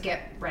longer to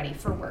get ready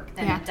for work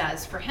than it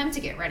does for him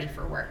to get ready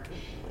for work.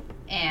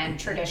 And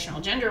traditional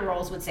gender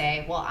roles would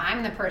say, well,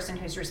 I'm the person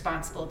who's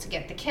responsible to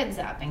get the kids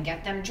up and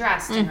get them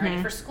dressed and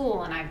ready for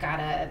school, and I've got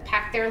to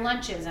pack their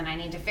lunches and I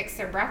need to fix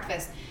their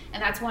breakfast.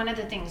 And that's one of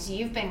the things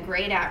you've been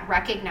great at,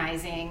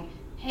 recognizing,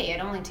 hey,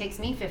 it only takes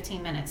me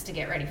 15 minutes to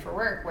get ready for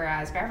work,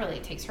 whereas Beverly,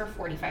 it takes her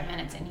 45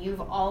 minutes. And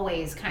you've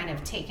always kind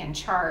of taken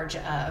charge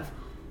of,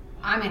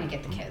 I'm going to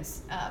get the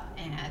kids up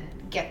and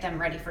get them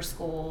ready for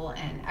school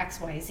and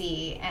X, Y,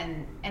 Z.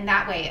 And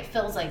that way it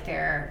feels like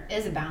there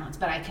is a balance.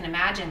 But I can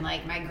imagine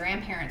my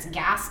grandparents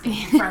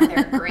gasping from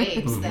their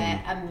graves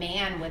that a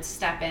man would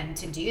step in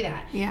to do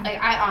that. Yeah.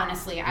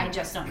 I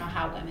just don't know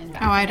how women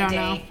back in the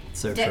day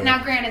So did. true.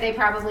 Now, granted, they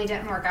probably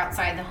didn't work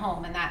outside the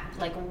home, and that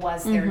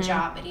was their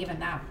job. But even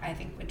that, I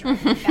think, would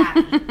drive me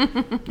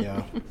batty.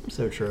 Yeah,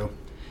 so true.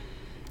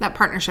 That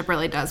partnership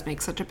really does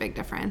make such a big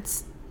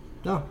difference.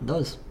 No, it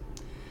does.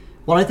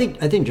 Well, I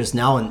think just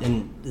now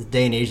in the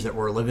day and age that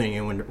we're living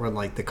in,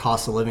 when the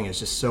cost of living is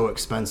just so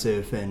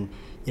expensive, and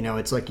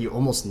it's like you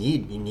almost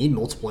need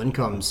multiple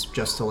incomes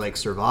just to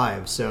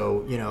survive.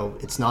 So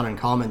it's not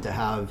uncommon to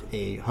have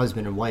a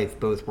husband and wife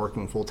both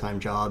working full-time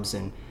jobs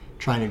and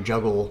trying to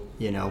juggle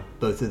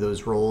both of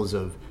those roles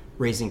of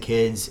raising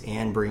kids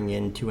and bringing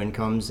in two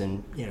incomes,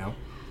 and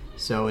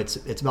So it's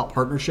about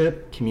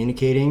partnership,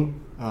 communicating,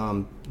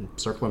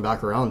 circling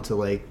back around to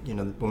like, you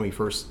know, when we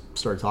first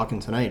started talking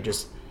tonight,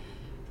 just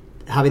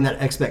having that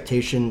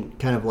expectation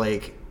kind of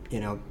like, you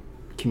know,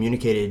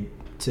 communicated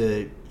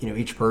to, you know,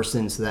 each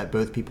person so that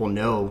both people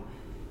know,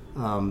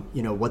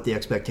 you know, what the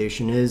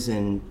expectation is,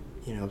 and,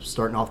 you know,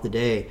 starting off the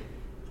day,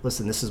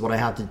 listen, this is what I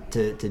have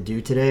to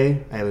do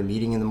today. I have a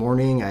meeting in the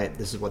morning.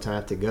 This is what time I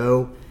have to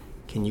go.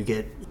 Can you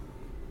get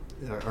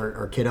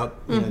our kid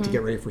up, you know, to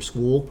get ready for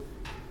school?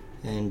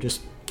 And just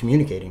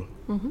communicating.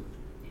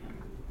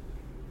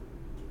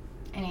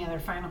 Any other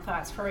final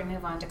thoughts before we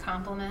move on to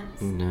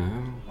compliments?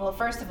 No. Well,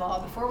 first of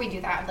all, before we do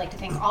that, I'd like to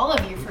thank all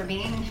of you for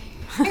being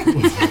here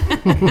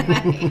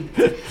tonight.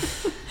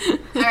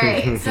 All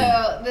right,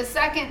 so the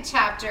second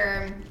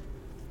chapter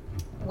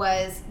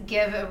was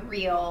give a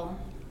real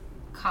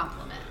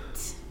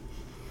compliment,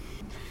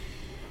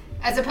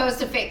 as opposed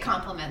to fake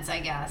compliments, I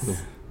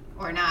guess,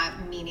 or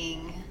not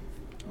meaning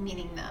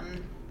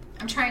them.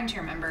 I'm trying to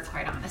remember,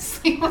 quite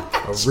honestly, what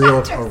that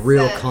A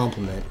real said.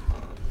 compliment.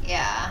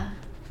 Yeah.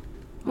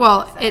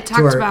 Well, it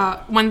talked our-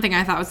 about, one thing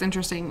I thought was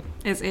interesting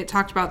is it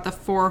talked about the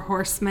 4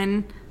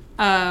 horsemen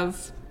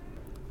of,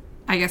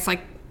 I guess,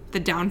 like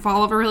the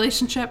downfall of a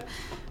relationship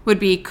would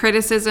be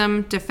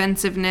criticism,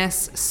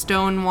 defensiveness,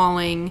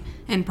 stonewalling,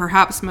 and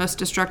perhaps most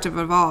destructive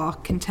of all,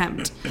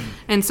 contempt.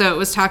 And so it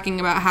was talking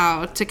about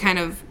how to kind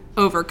of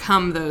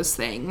overcome those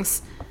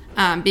things,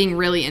 being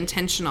really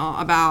intentional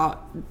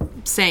about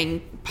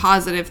saying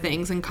positive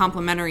things and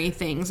complimentary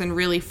things, and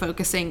really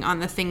focusing on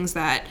the things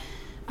that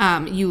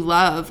you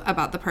love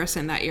about the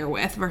person that you're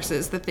with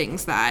versus the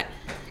things that,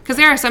 because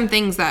there are some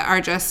things that are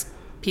just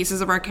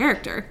pieces of our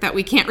character that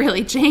we can't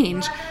really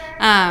change.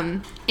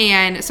 And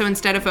so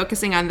instead of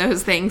focusing on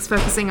those things,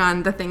 focusing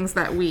on the things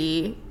that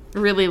we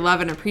really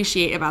love and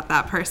appreciate about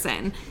that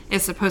person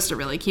is supposed to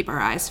really keep our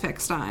eyes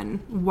fixed on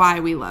why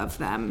we love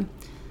them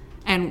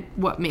and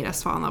what made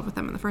us fall in love with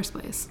them in the first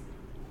place.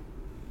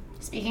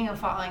 Speaking of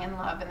falling in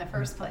love in the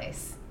first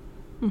place,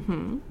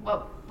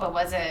 what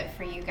was it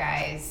for you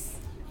guys?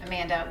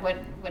 Amanda, what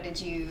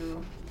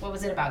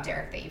was it about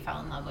Derek that you fell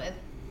in love with?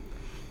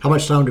 How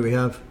much time do we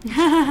have?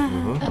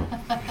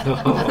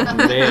 Oh,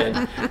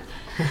 man.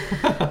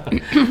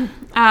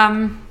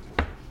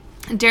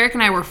 Derek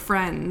and I were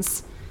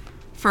friends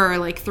for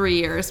like 3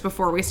 years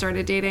before we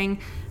started dating.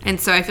 And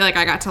so I feel like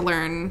I got to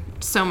learn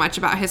so much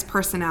about his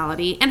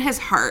personality and his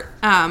heart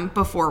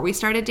before we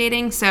started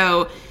dating.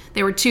 So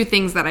there were 2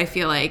 things that I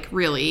feel like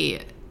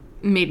really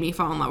made me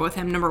fall in love with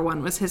him. Number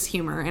 1 was his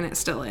humor, and it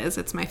still is.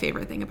 It's my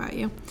favorite thing about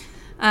you.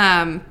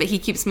 But he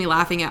keeps me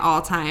laughing at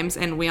all times,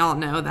 and we all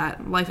know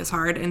that life is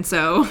hard. And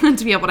so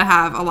to be able to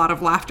have a lot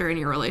of laughter in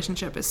your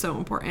relationship is so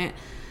important.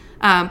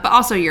 But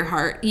also your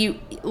heart.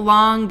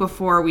 Long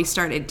before we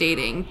started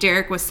dating,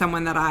 Derek was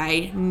someone that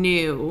I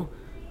knew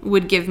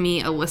would give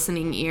me a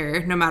listening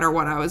ear no matter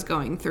what I was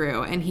going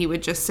through. And he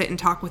would just sit and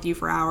talk with you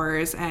for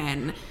hours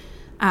and,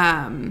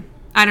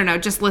 I don't know,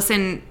 just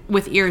listen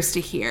with ears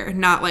to hear.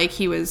 Not like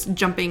he was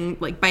jumping,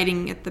 like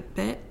biting at the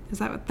bit. Is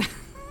that what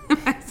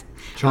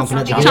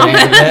Chomping at the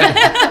Chomping.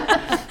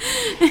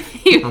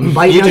 bit. I'm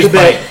biting at the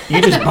bit.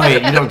 You just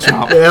bite. You don't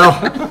chomp.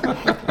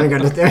 Yeah. I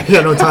got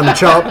no time to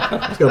chomp.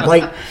 Just gonna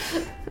bite.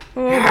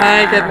 Oh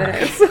my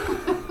goodness.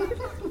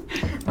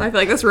 I feel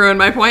like this ruined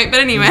my point, but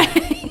anyway.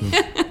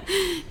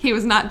 He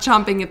was not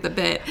chomping at the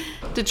bit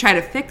to try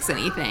to fix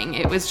anything.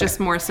 It was just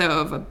more so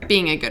of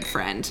being a good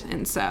friend.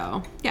 And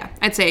so, yeah,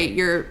 I'd say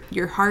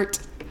your heart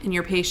and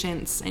your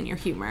patience and your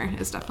humor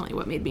is definitely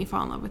what made me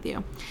fall in love with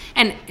you.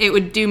 And it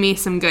would do me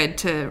some good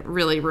to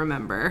really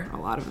remember a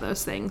lot of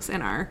those things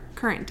in our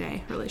current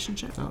day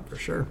relationship. Oh, for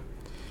sure.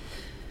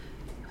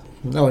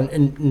 No,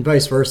 and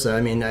vice versa. I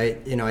mean, I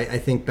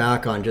think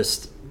back on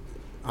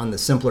the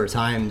simpler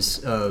times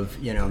of,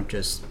 you know,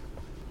 just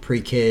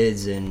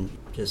pre-kids and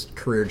just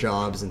career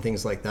jobs and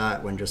things like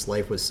that, when just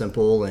life was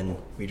simple and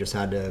we just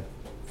had to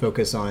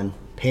focus on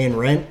paying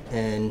rent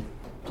and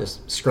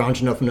just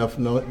scrounge enough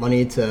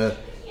money to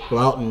go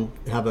out and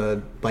have a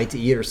bite to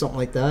eat or something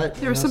like that.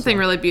 There was something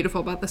really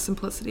beautiful about the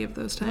simplicity of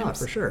those times.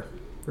 Yeah,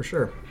 for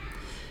sure.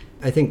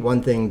 I think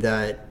one thing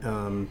that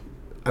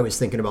I was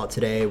thinking about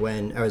today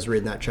when I was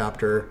reading that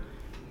chapter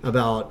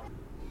about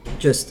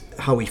just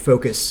how we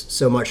focus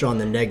so much on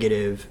the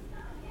negative.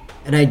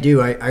 And I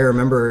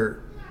remember,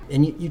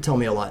 and you tell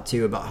me a lot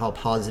too about how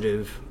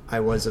positive I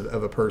was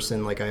of a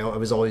person. Like I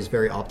was always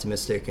very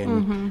optimistic,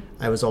 and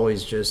I was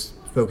always just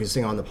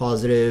focusing on the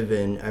positive,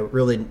 and I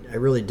really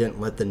didn't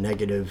let the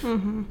negative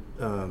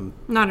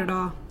Not at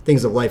all.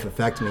 things of life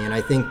affect me. And I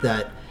think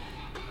that,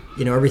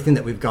 you know, everything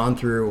that we've gone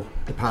through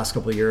the past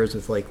couple of years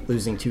with like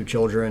losing 2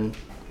 children,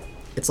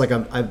 it's like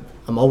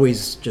I'm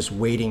always just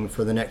waiting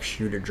for the next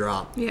shoe to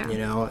drop. Yeah. You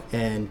know,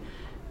 and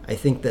I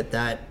think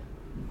that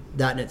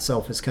in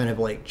itself has kind of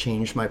like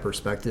changed my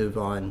perspective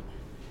on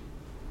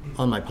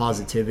my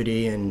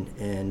positivity and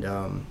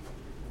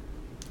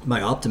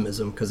my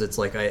optimism, because it's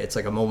like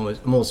I'm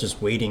almost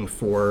just waiting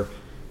for,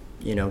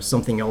 you know,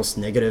 something else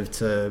negative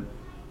to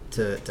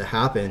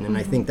happen. And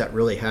I think that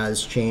really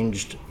has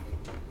changed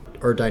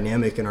our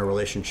dynamic in our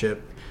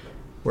relationship,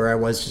 where I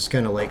was just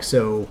kind of like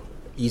so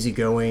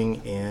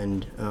easygoing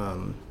and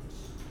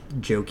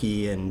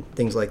jokey and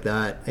things like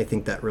that. I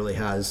think that really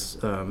has,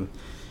 I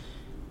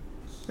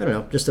don't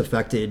know, just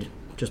affected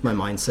just my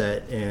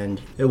mindset.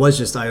 And it was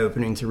just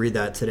eye-opening to read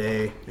that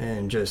today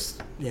and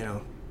just,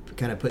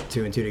 kind of put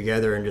two and two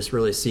together and just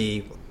really see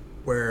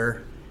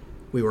where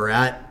we were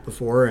at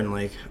before and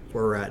like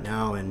where we're at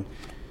now, and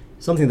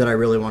something that I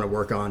really want to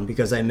work on,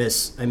 because I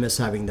miss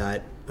having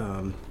that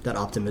that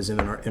optimism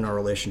in our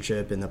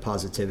relationship and the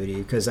positivity,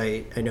 because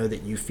I know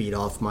that you feed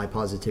off my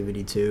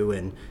positivity too,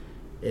 and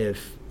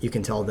if you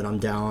can tell that I'm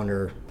down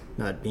or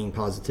not being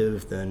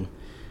positive, then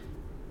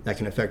that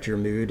can affect your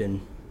mood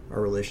and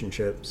our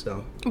relationship.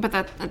 So, but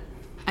that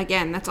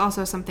again, that's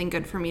also something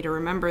good for me to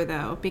remember,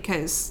 though,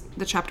 because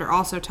the chapter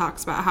also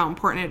talks about how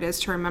important it is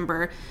to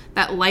remember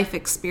that life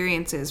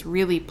experiences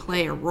really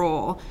play a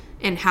role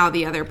in how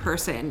the other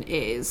person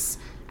is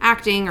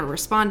acting or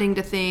responding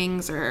to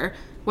things or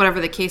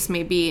whatever the case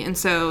may be. And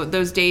so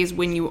those days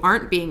when you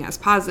aren't being as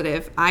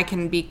positive, I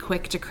can be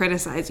quick to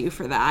criticize you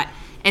for that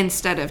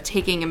instead of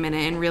taking a minute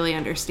and really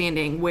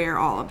understanding where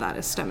all of that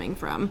is stemming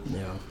from.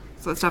 Yeah.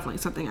 So that's definitely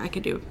something I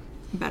could do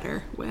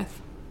better with.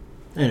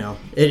 I know.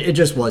 It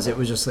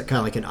was just like, kind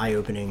of like an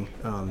eye-opening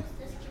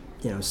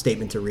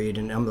statement to read,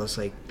 and I'm just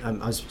like, I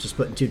was just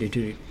putting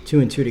two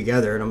and two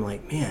together, and I'm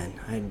like,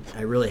 man,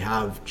 I really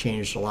have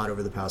changed a lot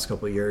over the past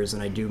couple of years,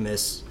 and I do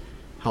miss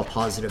how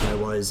positive I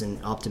was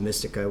and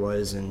optimistic I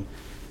was, and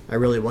I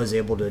really was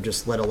able to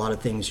just let a lot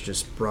of things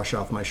just brush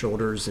off my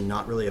shoulders and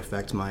not really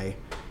affect my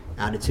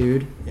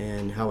attitude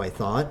and how I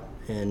thought.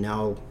 And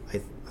now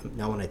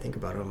when I think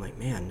about it, I'm like,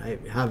 man,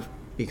 I have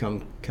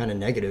become kind of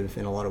negative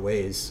in a lot of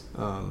ways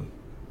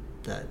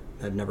that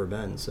I've never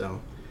been. So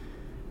I'm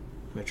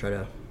gonna try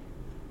to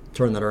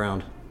turn that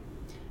around.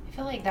 I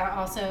feel like that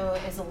also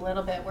is a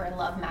little bit where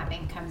love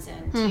mapping comes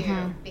in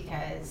too,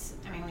 because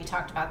we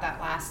talked about that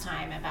last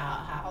time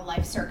about how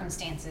life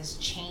circumstances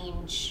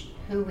change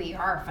who we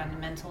are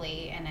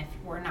fundamentally, and if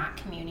we're not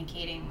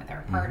communicating with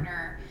our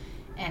partner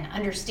and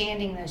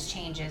understanding those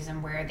changes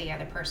and where the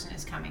other person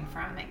is coming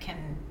from, it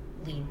can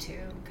lead to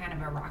kind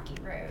of a rocky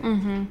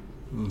road.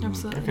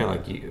 Absolutely. I feel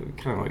like you,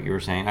 kind of what you were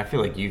saying, I feel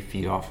like you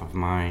feed off of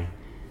my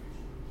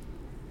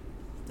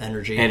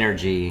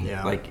energy.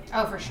 Yeah. Like,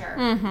 Oh, for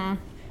sure.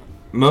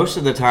 most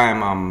of the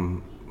time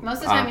I'm Most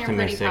of the time you're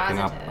pretty optimistic and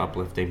positive.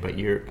 uplifting, but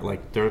you're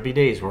like, there'll be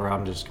days where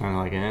I'm just kind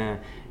of like,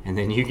 and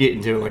then you get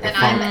into like Then a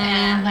funk,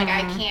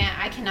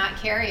 I cannot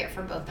carry it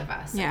for both of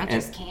us. Yeah. I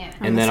just can't.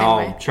 and then same I'll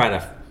way. try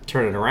to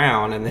turn it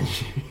around, and then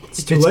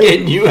it's too late.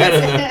 getting you out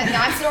of the.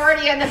 I'm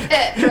already in the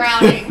pit,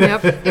 drowning.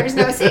 Yep. There's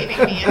no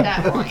saving me at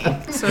that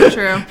point. So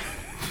true.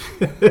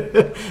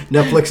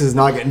 Netflix is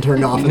not getting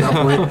turned off at that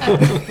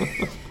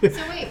point.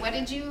 So wait, what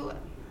did you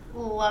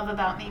love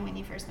about me when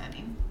you first met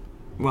me?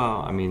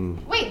 Well, I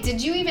mean, Wait,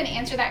 did you even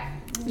answer that?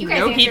 You guys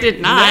No, he answered-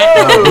 did not.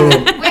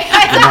 Wait,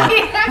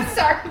 I'm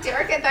sorry,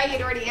 Derek. I thought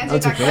you'd already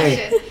answered That's that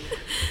okay.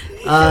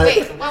 question. So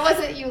wait, what was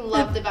it you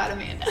loved about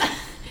Amanda?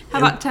 How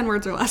about 10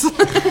 words or less?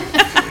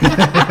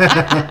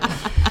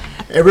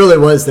 It really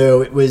was,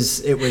 though. It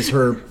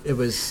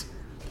was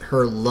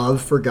her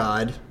love for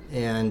God,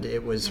 and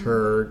it was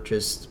her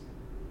just,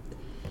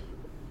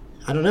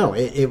 I don't know.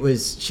 It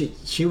was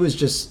she was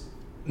just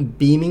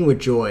beaming with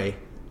joy,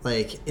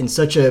 like in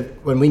such a,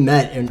 when we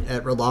met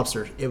at Red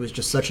Lobster, it was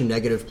just such a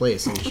negative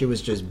place, and she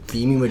was just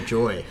beaming with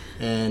joy,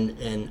 and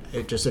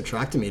it just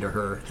attracted me to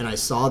her. And I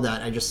saw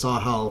that. I just saw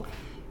how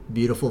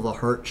beautiful of a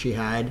heart she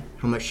had,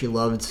 how much she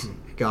loved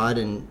God,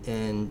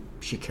 and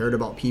she cared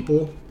about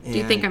people. Do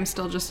you think I'm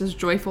still just as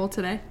joyful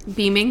today?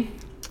 Beaming?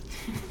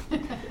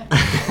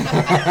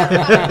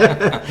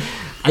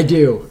 I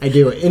do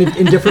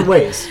in different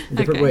ways,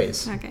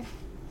 Okay.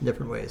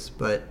 different ways.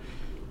 But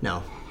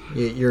no,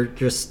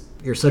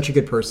 you're such a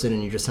good person,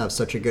 and you just have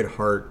such a good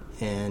heart,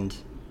 and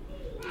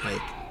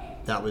like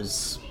that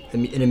was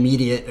an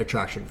immediate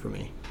attraction for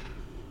me.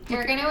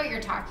 Derek, I know what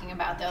you're talking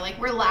about, though. Like,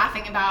 we're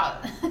laughing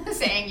about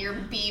saying you're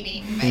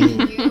beaming, but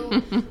you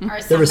are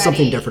somebody. There was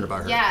something different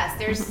about her.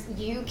 Yes,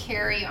 you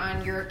carry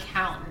on your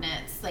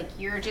countenance. Like,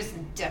 you're just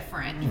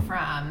different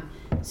from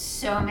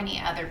so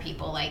many other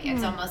people. Like,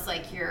 it's almost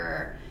like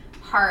your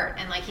heart,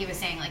 and like he was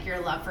saying, like your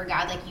love for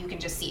God, like you can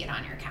just see it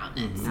on your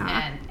countenance,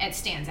 and it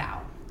stands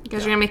out. You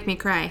guys are going to make me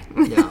cry.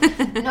 Yeah.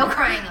 No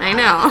crying. I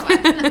know.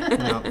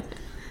 No.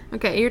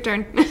 Okay, your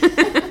turn.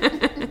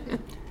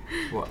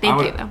 well,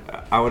 Thank you, though.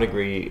 I would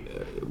agree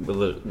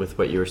with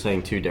what you were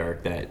saying too,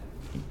 Derek. That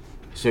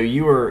so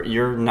you're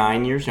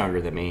 9 years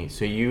younger than me,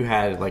 so you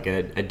had like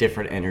a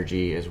different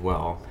energy as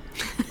well.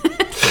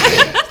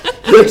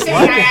 You're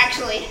saying I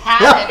actually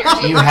had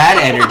energy. You had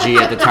energy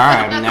at the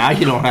time. Now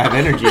you don't have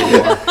energy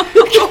anymore.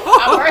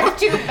 I'm worth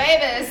 2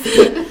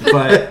 babies.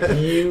 But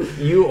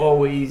you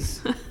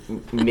always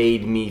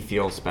made me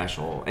feel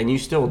special, and you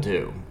still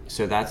do.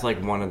 So that's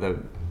like one of the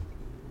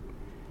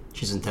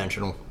She's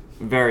intentional.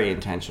 very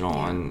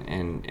intentional,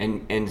 and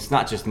it's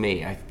not just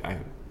me. I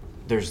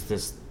there's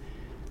this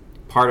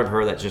part of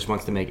her that just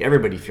wants to make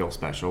everybody feel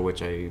special,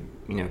 which I,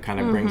 kind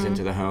of brings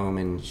into the home,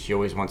 and she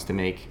always wants to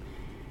make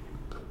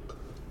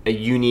a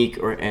unique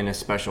and a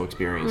special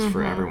experience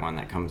for everyone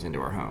that comes into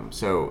our home.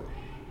 So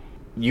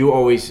you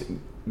always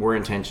were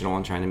intentional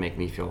in trying to make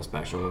me feel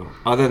special,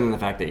 other than the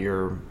fact that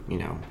you're,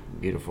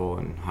 beautiful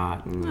and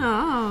hot and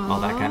all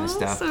that kind of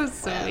stuff. So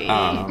sweet.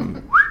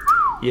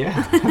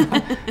 Yeah.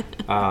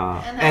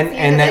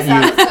 And that you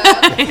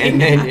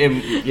and then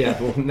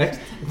well, next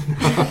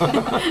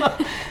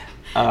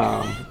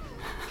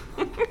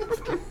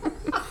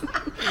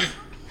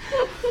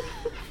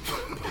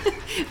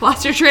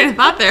Lost your train of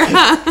thought there,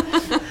 huh?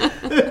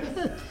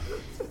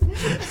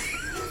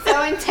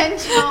 So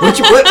intentional.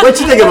 What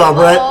you think about,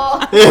 Brett?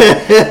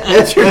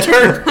 it's your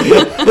turn.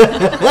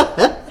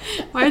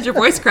 Why is your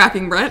voice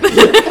cracking, Brett? You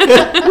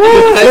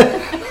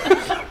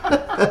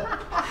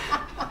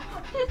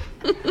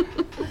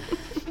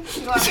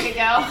want me to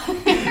go?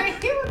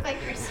 You look like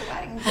you're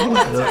sweating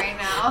bullets right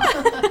now.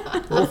 A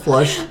little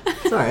flush.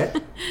 It's all right.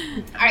 All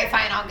right,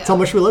 fine, I'll go. That's how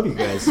much we love you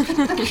guys.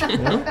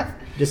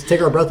 Just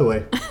take our breath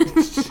away.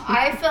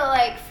 I feel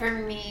like for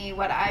me,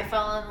 what I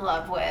fell in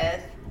love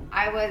with,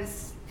 I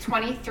was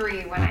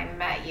 23 when I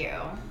met you,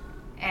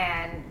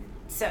 and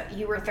so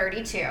you were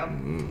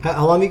 32.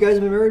 How long have you guys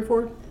been married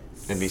for?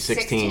 It'd be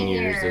 16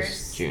 years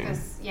this June.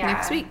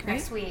 Next week, right?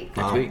 Next week.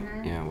 Next week?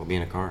 Yeah, we'll be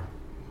in a car.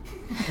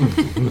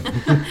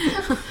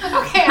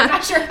 Okay, I'm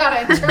not sure how to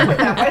interpret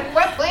that.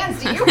 What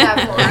plans do you have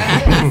for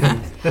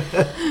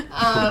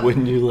us?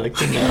 Wouldn't you like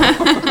to know?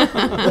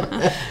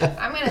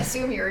 I'm going to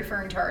assume you're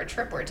referring to our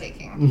trip we're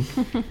taking.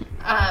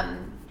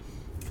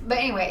 But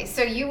anyway,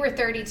 so you were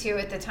 32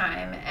 at the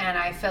time, and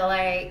I feel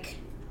like,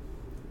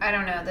 I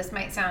don't know, this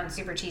might sound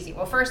super cheesy.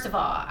 Well, first of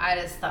all, I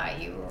just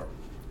thought you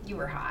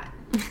were hot.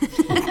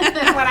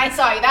 When I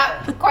saw you,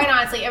 that, quite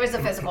honestly, it was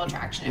a physical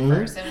attraction at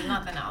first. It was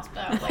nothing else,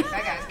 but I was like,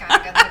 that guy's kind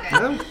of good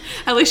looking.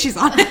 At least she's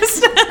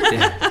honest.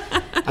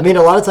 I mean,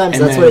 a lot of times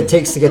And that's what it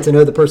takes to get to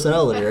know the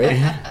personality, right?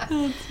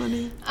 That's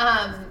funny.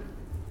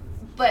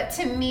 But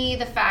to me,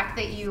 the fact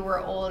that you were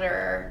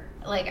older,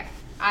 like,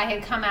 I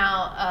had come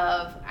out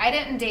of, I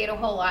didn't date a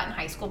whole lot in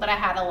high school, but I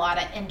had a lot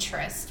of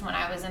interest when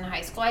I was in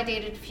high school. I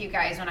dated a few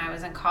guys when I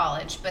was in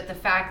college, but the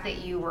fact that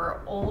you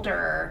were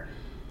older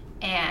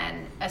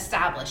and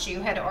established,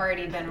 you had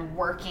already been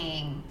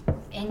working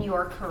in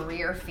your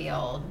career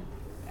field.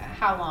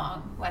 How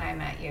long when I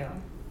met you?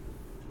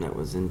 That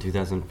was in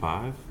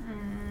 2005?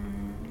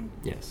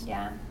 Yes.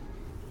 Yeah.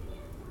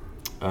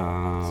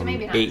 So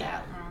maybe not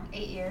that long.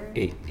 8 years?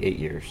 8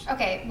 years.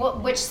 Okay, well,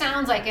 which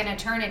sounds like an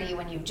eternity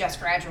when you've just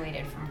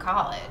graduated from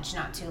college,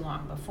 not too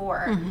long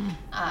before,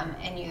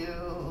 and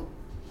you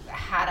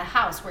had a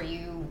house where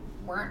you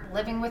weren't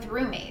living with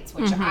roommates,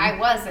 which I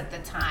was at the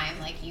time.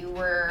 Like, you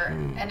were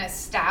an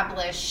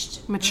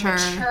established,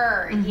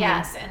 mature,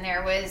 yes, and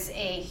there was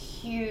a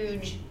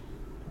huge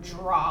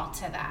draw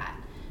to that.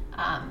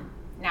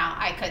 Now,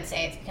 I could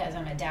say it's because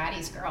I'm a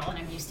daddy's girl and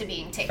I'm used to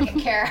being taken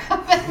care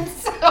of, and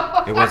so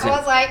I was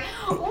like,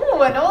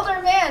 ooh, an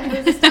older man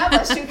who's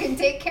established who can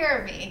take care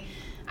of me.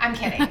 I'm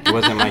kidding. It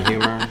wasn't my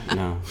humor?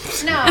 No.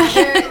 No,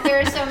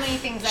 there are so many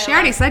things. She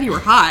already said you were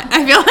hot.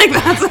 I feel like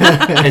that's...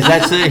 Is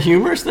that so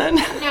humorous then?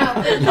 No,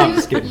 but I'm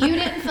just kidding. you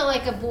didn't feel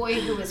like a boy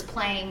who was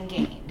playing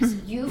games.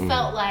 You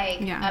felt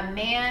like a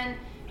man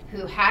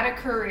who had a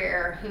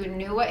career, who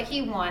knew what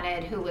he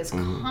wanted, who was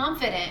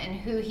confident in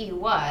who he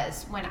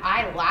was when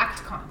I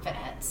lacked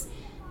confidence.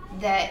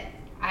 That,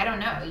 I don't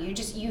know,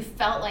 you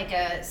felt like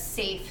a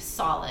safe,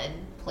 solid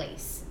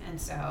place. And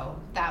so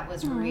that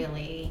was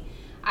really,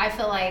 I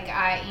feel like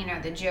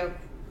the joke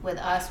with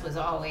us was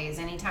always,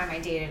 anytime I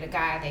dated a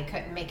guy, they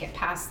couldn't make it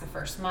past the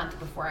first month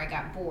before I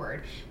got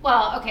bored.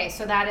 Well, okay,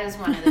 so that is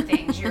one of the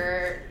things.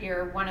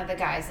 You're one of the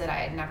guys that I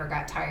had never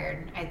got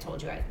tired. I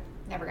told you I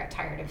never got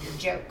tired of your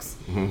jokes.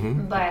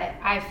 But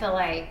I feel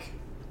like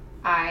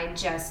I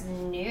just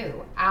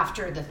knew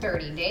after the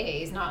 30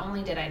 days, not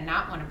only did I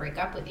not want to break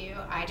up with you,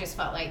 I just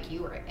felt like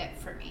you were it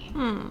for me.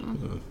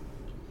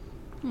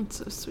 That's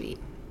so sweet.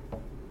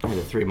 I had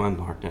a 3-month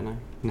mark, didn't I?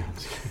 No.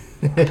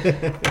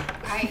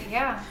 I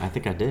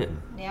think I did.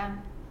 Yeah.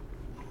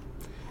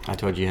 I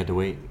told you you had to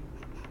wait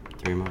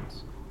 3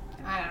 months.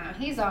 I don't know.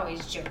 He's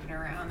always joking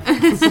around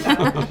and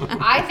stuff.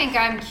 I think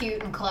I'm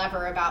cute and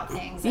clever about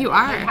things. You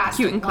are he has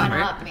cute to and clever.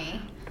 one-up me.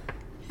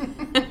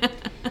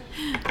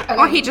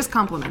 Or he just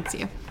compliments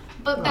you.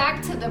 But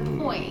back to the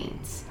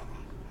point,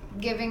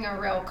 giving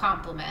a real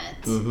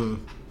compliment.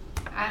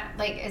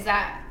 Is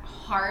that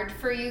hard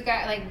for you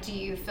guys? Like, do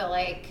you feel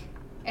like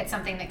it's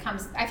something that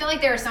comes... I feel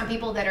like there are some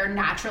people that are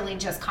naturally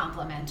just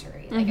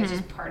complimentary. Like, it's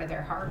just part of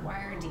their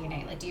hardwired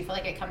DNA. Like, do you feel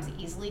like it comes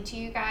easily to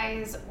you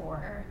guys,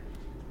 or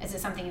is it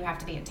something you have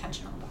to be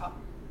intentional about?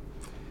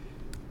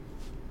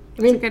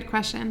 That's a good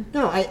question.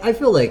 No, I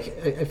feel like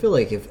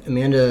if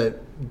Amanda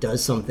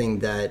does something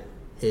that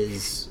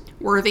is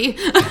worthy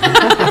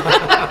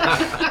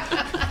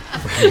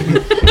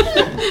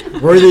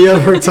worthy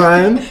of her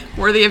time,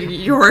 worthy of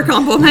your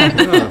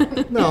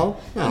compliment. No,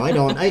 I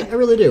don't. I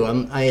really do.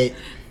 I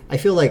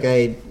feel like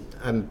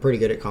I'm pretty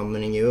good at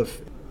complimenting you.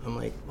 I'm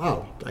like,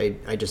 wow,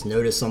 I just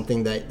noticed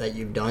something that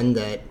you've done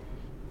that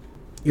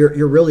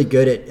you're really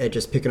good at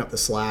just picking up the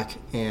slack.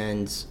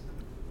 And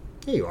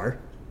yeah, you are.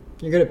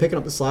 You're good at picking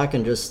up the slack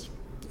and just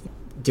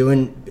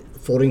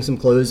folding some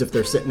clothes if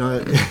they're sitting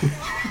on it.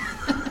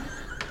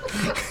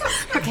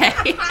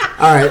 Okay.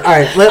 All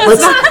right.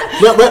 Let's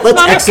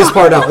X this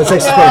part out. Let's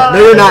X this part out.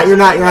 No, you're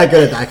not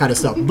good at that kind of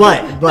stuff.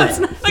 But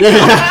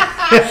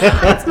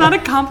It's not a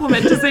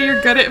compliment to say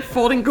you're good at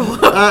folding clothes.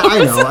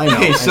 I know.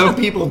 Hey, some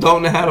people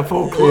don't know how to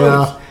fold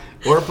clothes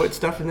or put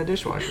stuff in the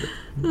dishwasher.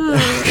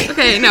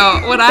 Okay,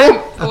 no. What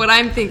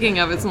I'm thinking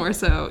of is more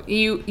so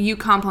you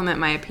compliment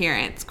my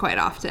appearance quite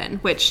often,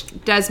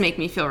 which does make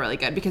me feel really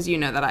good because you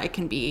know that I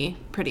can be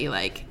pretty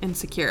like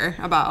insecure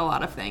about a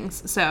lot of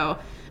things. So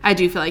I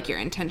do feel like you're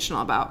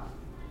intentional about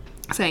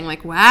saying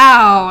like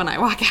wow when I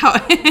walk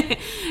out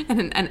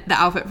and the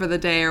outfit for the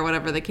day or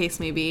whatever the case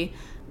may be.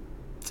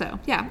 So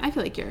yeah, I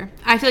feel like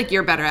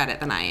you're better at it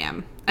than I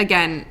am.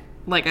 Again,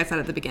 like I said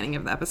at the beginning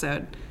of the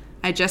episode,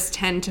 I just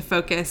tend to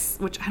focus,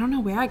 which I don't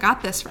know where I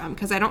got this from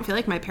because I don't feel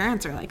like my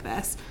parents are like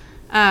this.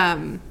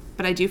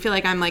 But I do feel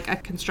like I'm like a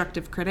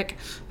constructive critic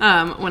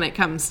when it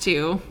comes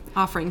to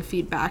offering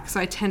feedback. So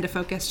I tend to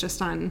focus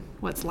just on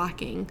what's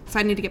lacking. So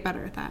I need to get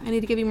better at that. I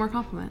need to give you more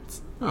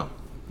compliments. Oh,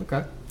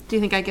 okay. Do you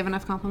think I give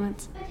enough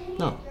compliments?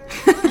 No.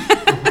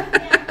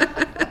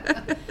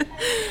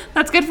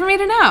 That's good for me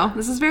to know.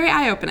 This is very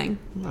eye-opening.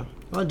 No.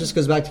 Well, it just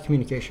goes back to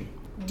communication.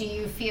 Do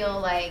you feel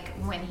like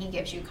when he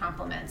gives you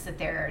compliments that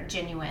they're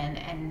genuine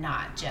and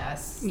not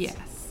just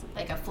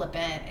like a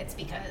flippant, it's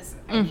because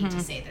I need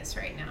to say this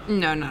right now?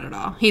 No, not at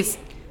all. He's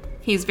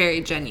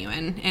very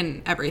genuine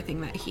in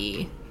everything that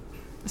he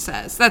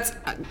says. That's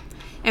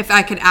if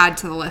I could add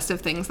to the list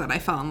of things that I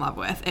fell in love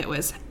with, it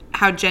was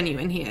how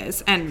genuine he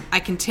is. And I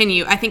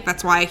think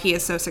that's why he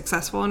is so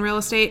successful in real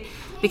estate,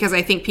 because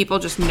I think people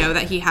just know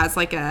that he has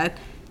like a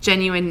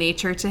genuine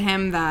nature to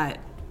him that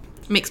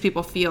makes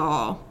people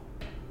feel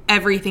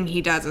everything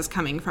he does is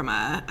coming from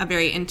a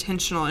very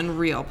intentional and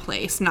real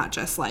place, not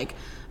just like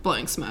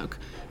blowing smoke.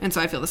 And so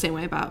I feel the same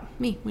way about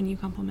me when you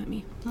compliment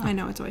me. Oh. I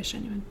know it's always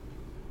genuine.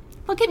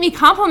 Look at me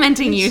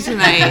complimenting you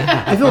tonight.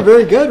 I feel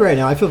very good right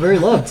now. I feel very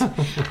loved.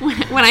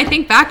 When I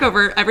think back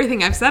over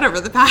everything I've said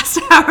over the past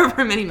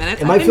however many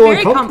minutes, I've been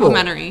very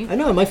complimentary. I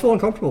know, it might feel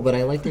uncomfortable, but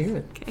I like to hear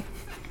it. Okay.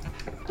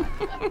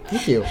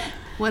 Thank you.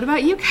 What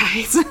about you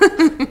guys?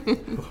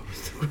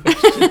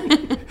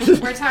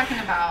 We're talking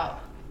about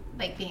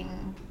like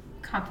being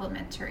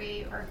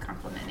complimentary or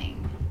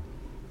complimenting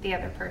the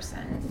other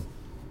person.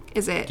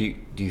 Is it? Do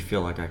you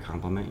feel like I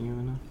compliment you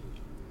enough?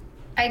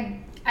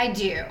 I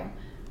do.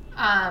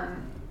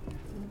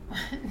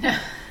 No.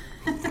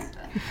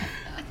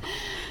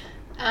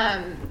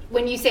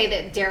 When you say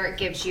that Derek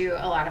gives you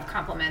a lot of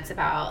compliments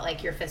about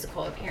like your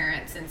physical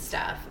appearance and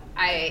stuff,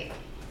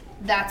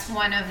 that's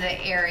one of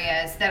the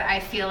areas that I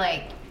feel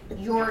like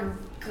you're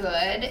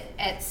good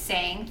at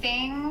saying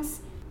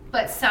things,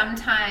 but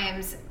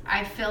sometimes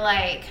I feel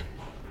like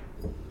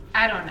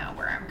I don't know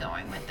where I'm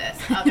going with this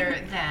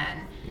other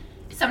than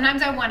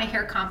sometimes I want to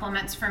hear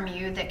compliments from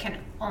you that can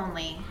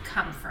only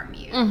come from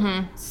you.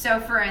 Mm-hmm. So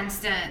for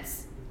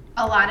instance,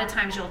 a lot of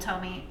times you'll tell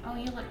me, oh,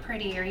 you look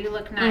pretty or you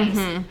look nice.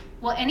 Mm-hmm.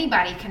 Well,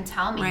 anybody can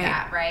tell me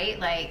that, right?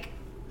 Like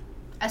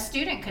a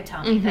student could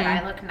tell me that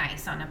I look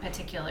nice on a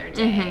particular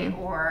day,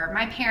 or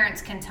my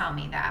parents can tell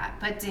me that.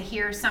 But to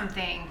hear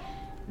something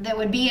that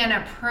would be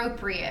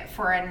inappropriate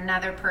for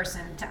another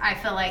person, I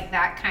feel like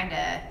that kind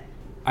of...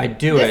 I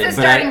do this is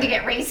starting to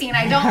get racy, and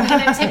I don't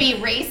mean it to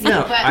be racy.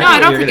 No, I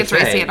don't think it's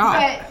racy at all.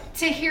 But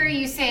to hear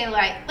you say,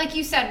 like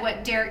you said,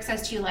 what Derek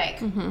says to you,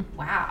 like,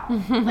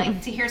 wow. Like,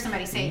 to hear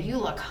somebody say, you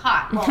look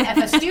hot. Well, if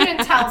a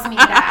student tells me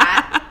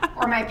that,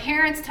 or my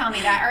parents tell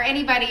me that, or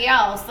anybody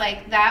else,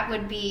 like, that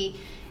would be...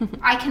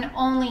 I can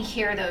only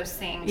hear those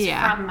things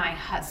from my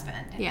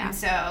husband. Yeah. And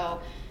so...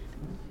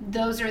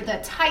 those are the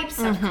types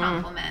of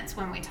compliments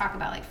when we talk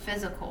about like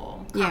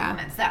physical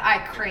compliments that I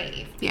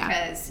crave,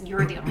 because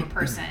you're the only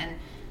person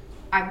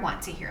I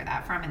want to hear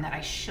that from and that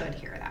I should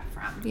hear that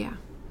from. Yeah.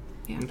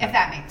 Okay. If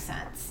that makes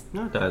sense.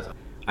 No, it does.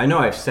 I know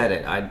I've said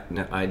it.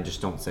 I just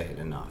don't say it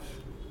enough.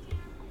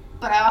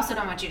 But I also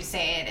don't want you to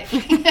say it if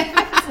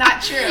it's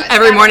not true.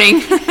 Every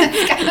morning.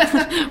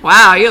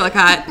 Wow, you look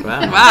hot.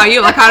 Wow, you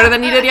look hotter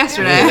than you did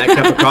yesterday. Hey, that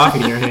cup of coffee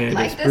in your hand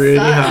is pretty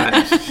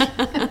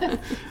hot.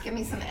 Give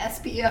me some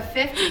SPF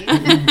 50.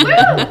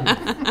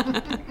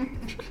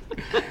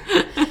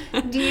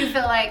 Do you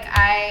feel like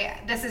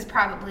this is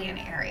probably an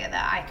area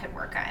that I could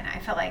work on? I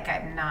feel like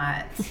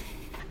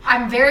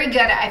I'm very good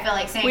at, I feel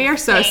like saying... We are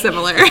so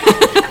similar. I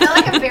feel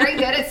like I'm very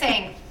good at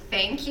saying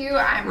thank you.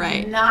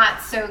 I'm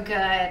not so good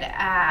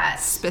at...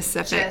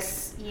 specific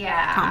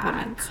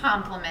compliments.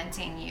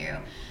 Complimenting you.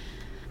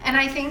 And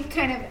I think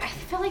I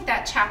feel like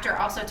that chapter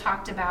also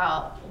talked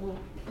about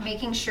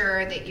making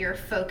sure that you're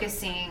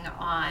focusing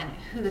on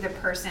who the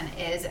person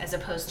is as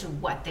opposed to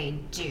what they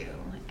do.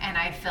 And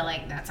I feel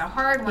like that's a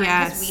hard one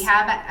because we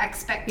have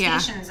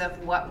expectations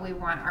of what we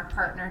want our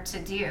partner to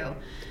do.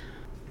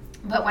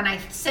 But when I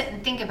sit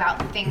and think about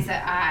the things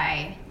that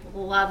I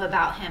love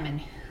about him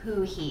and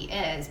who he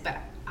is, but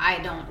I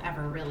don't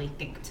ever really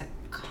think to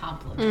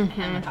compliment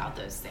him about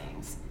those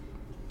things.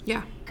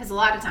 Yeah. Because a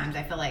lot of times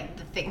I feel like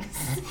the things...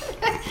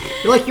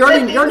 You're like, you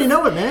already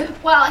know it, man.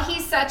 Well,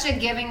 he's such a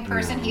giving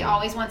person. He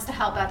always wants to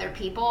help other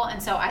people.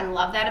 And so I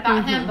love that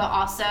about him. But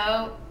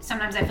also,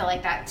 sometimes I feel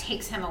like that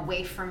takes him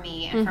away from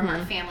me and from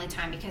our family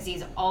time because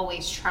he's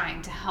always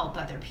trying to help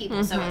other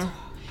people. So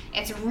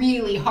it's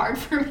really hard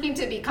for me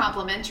to be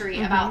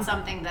complimentary about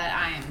something that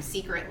I am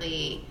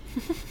secretly...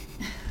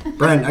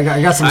 Brent,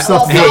 I got some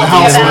stuff to do at the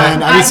house,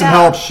 man. I need some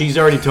help. She's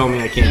already told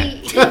me I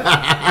can't.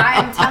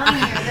 I'm telling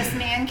you, this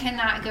man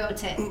cannot go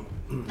to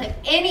like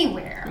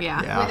anywhere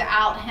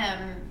without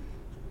him.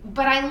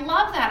 But I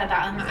love that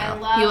about him.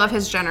 You love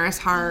his generous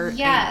heart.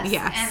 Yes.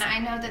 And I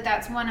know that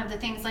that's one of the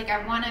things, like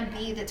I want to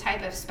be the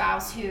type of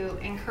spouse who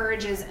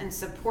encourages and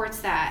supports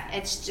that.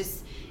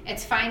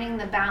 It's finding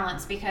the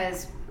balance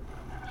because,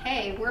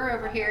 hey, we're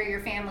over here,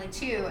 your family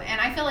too. And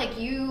I feel like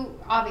you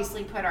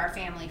obviously put our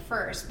family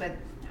first, but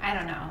I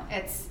don't know.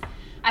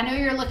 I know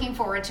you're looking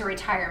forward to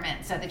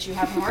retirement so that you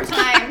have more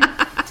time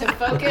to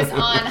focus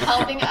on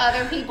helping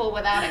other people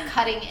without it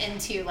cutting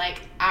into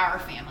like our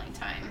family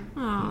time.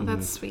 Oh,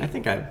 that's sweet. I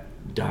think I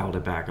dialed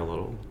it back a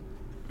little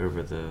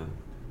over the...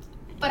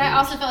 But I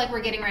also feel like we're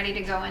getting ready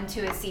to go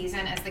into a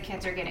season as the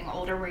kids are getting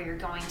older where you're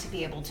going to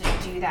be able to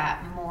do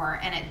that more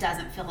and it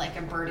doesn't feel like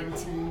a burden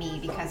to me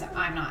because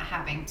I'm not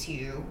having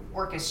to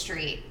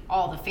orchestrate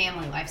all the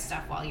family life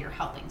stuff while you're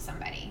helping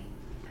somebody.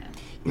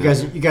 You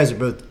guys are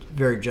both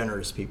very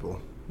generous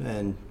people,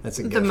 and that's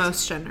a gift. The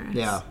most generous.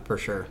 Yeah, for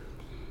sure.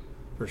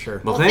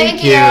 Well,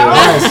 thank you.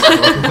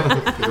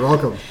 Yes. You're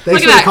welcome.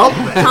 Thanks Look for at the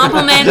compliment.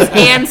 Compliments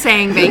and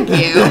saying thank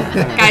you.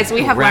 Guys,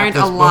 we have learned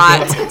a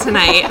lot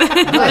tonight.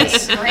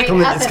 Nice.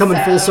 It's coming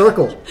full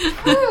circle.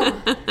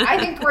 I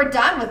think we're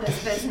done with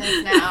this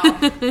business now.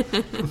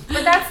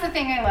 But that's the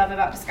thing I love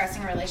about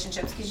discussing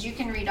relationships because you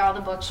can read all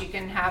the books, you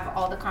can have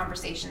all the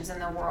conversations in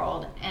the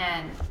world,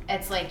 and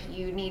it's like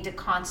you need to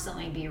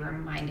constantly be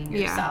reminding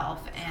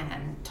yourself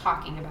and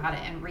talking about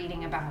it and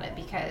reading about it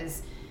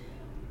because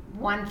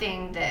one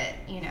thing that,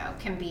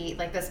 can be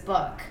like this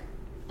book,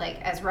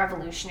 like as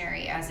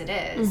revolutionary as it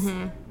is,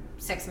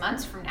 6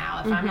 months from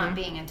now, if I'm not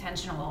being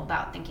intentional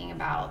about thinking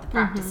about the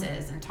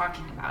practices and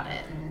talking about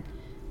it, and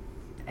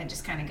it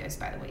just kind of goes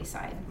by the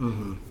wayside.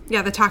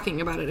 Yeah, the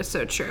talking about it is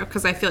so true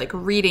because I feel like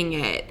reading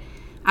it,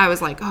 I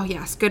was like, oh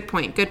yes, good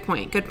point.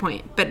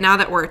 But now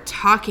that we're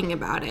talking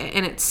about it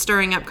and it's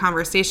stirring up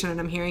conversation and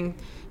I'm hearing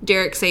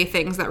Derek say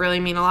things that really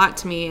mean a lot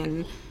to me,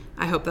 and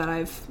I hope that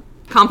I've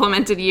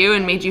complimented you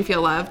and made you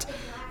feel loved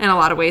in a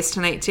lot of ways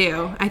tonight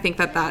too. I think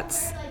that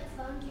that's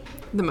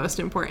the most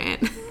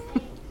important.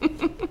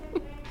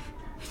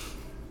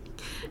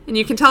 And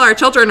you can tell our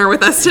children are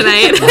with us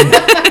tonight.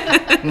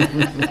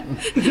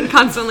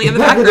 Constantly in the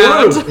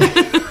background.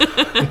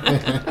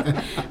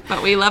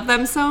 But we love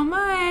them so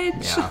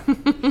much. Yeah.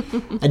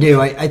 I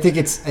do. I think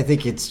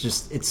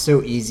it's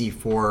so easy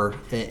for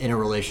in a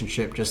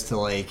relationship just to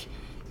like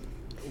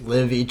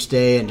live each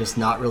day and just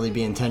not really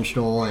be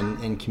intentional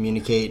and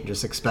communicate and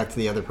just expect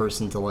the other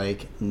person to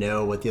like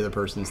know what the other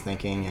person's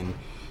thinking, and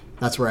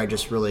that's where I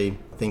just really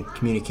think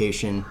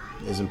communication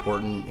is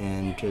important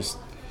and just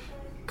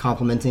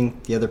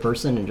complimenting the other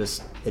person and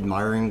just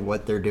admiring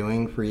what they're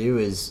doing for you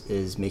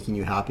is making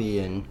you happy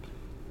and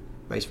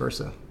vice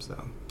versa.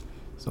 So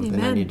something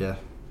Amen. I need to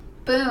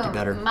Boom. do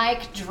better.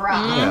 Mic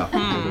drop.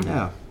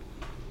 Yeah.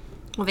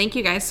 Well, thank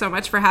you guys so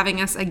much for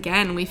having us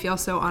again. We feel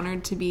so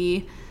honored to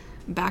be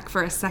back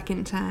for a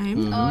second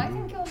time. Oh, I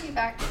think you'll be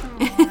back some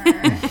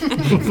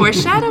more.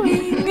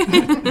 Foreshadowing.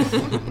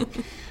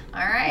 All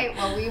right.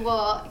 Well, we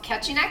will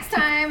catch you next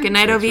time. Good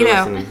night,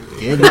 Oviedo. Thanks for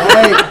listening. Good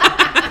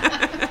night.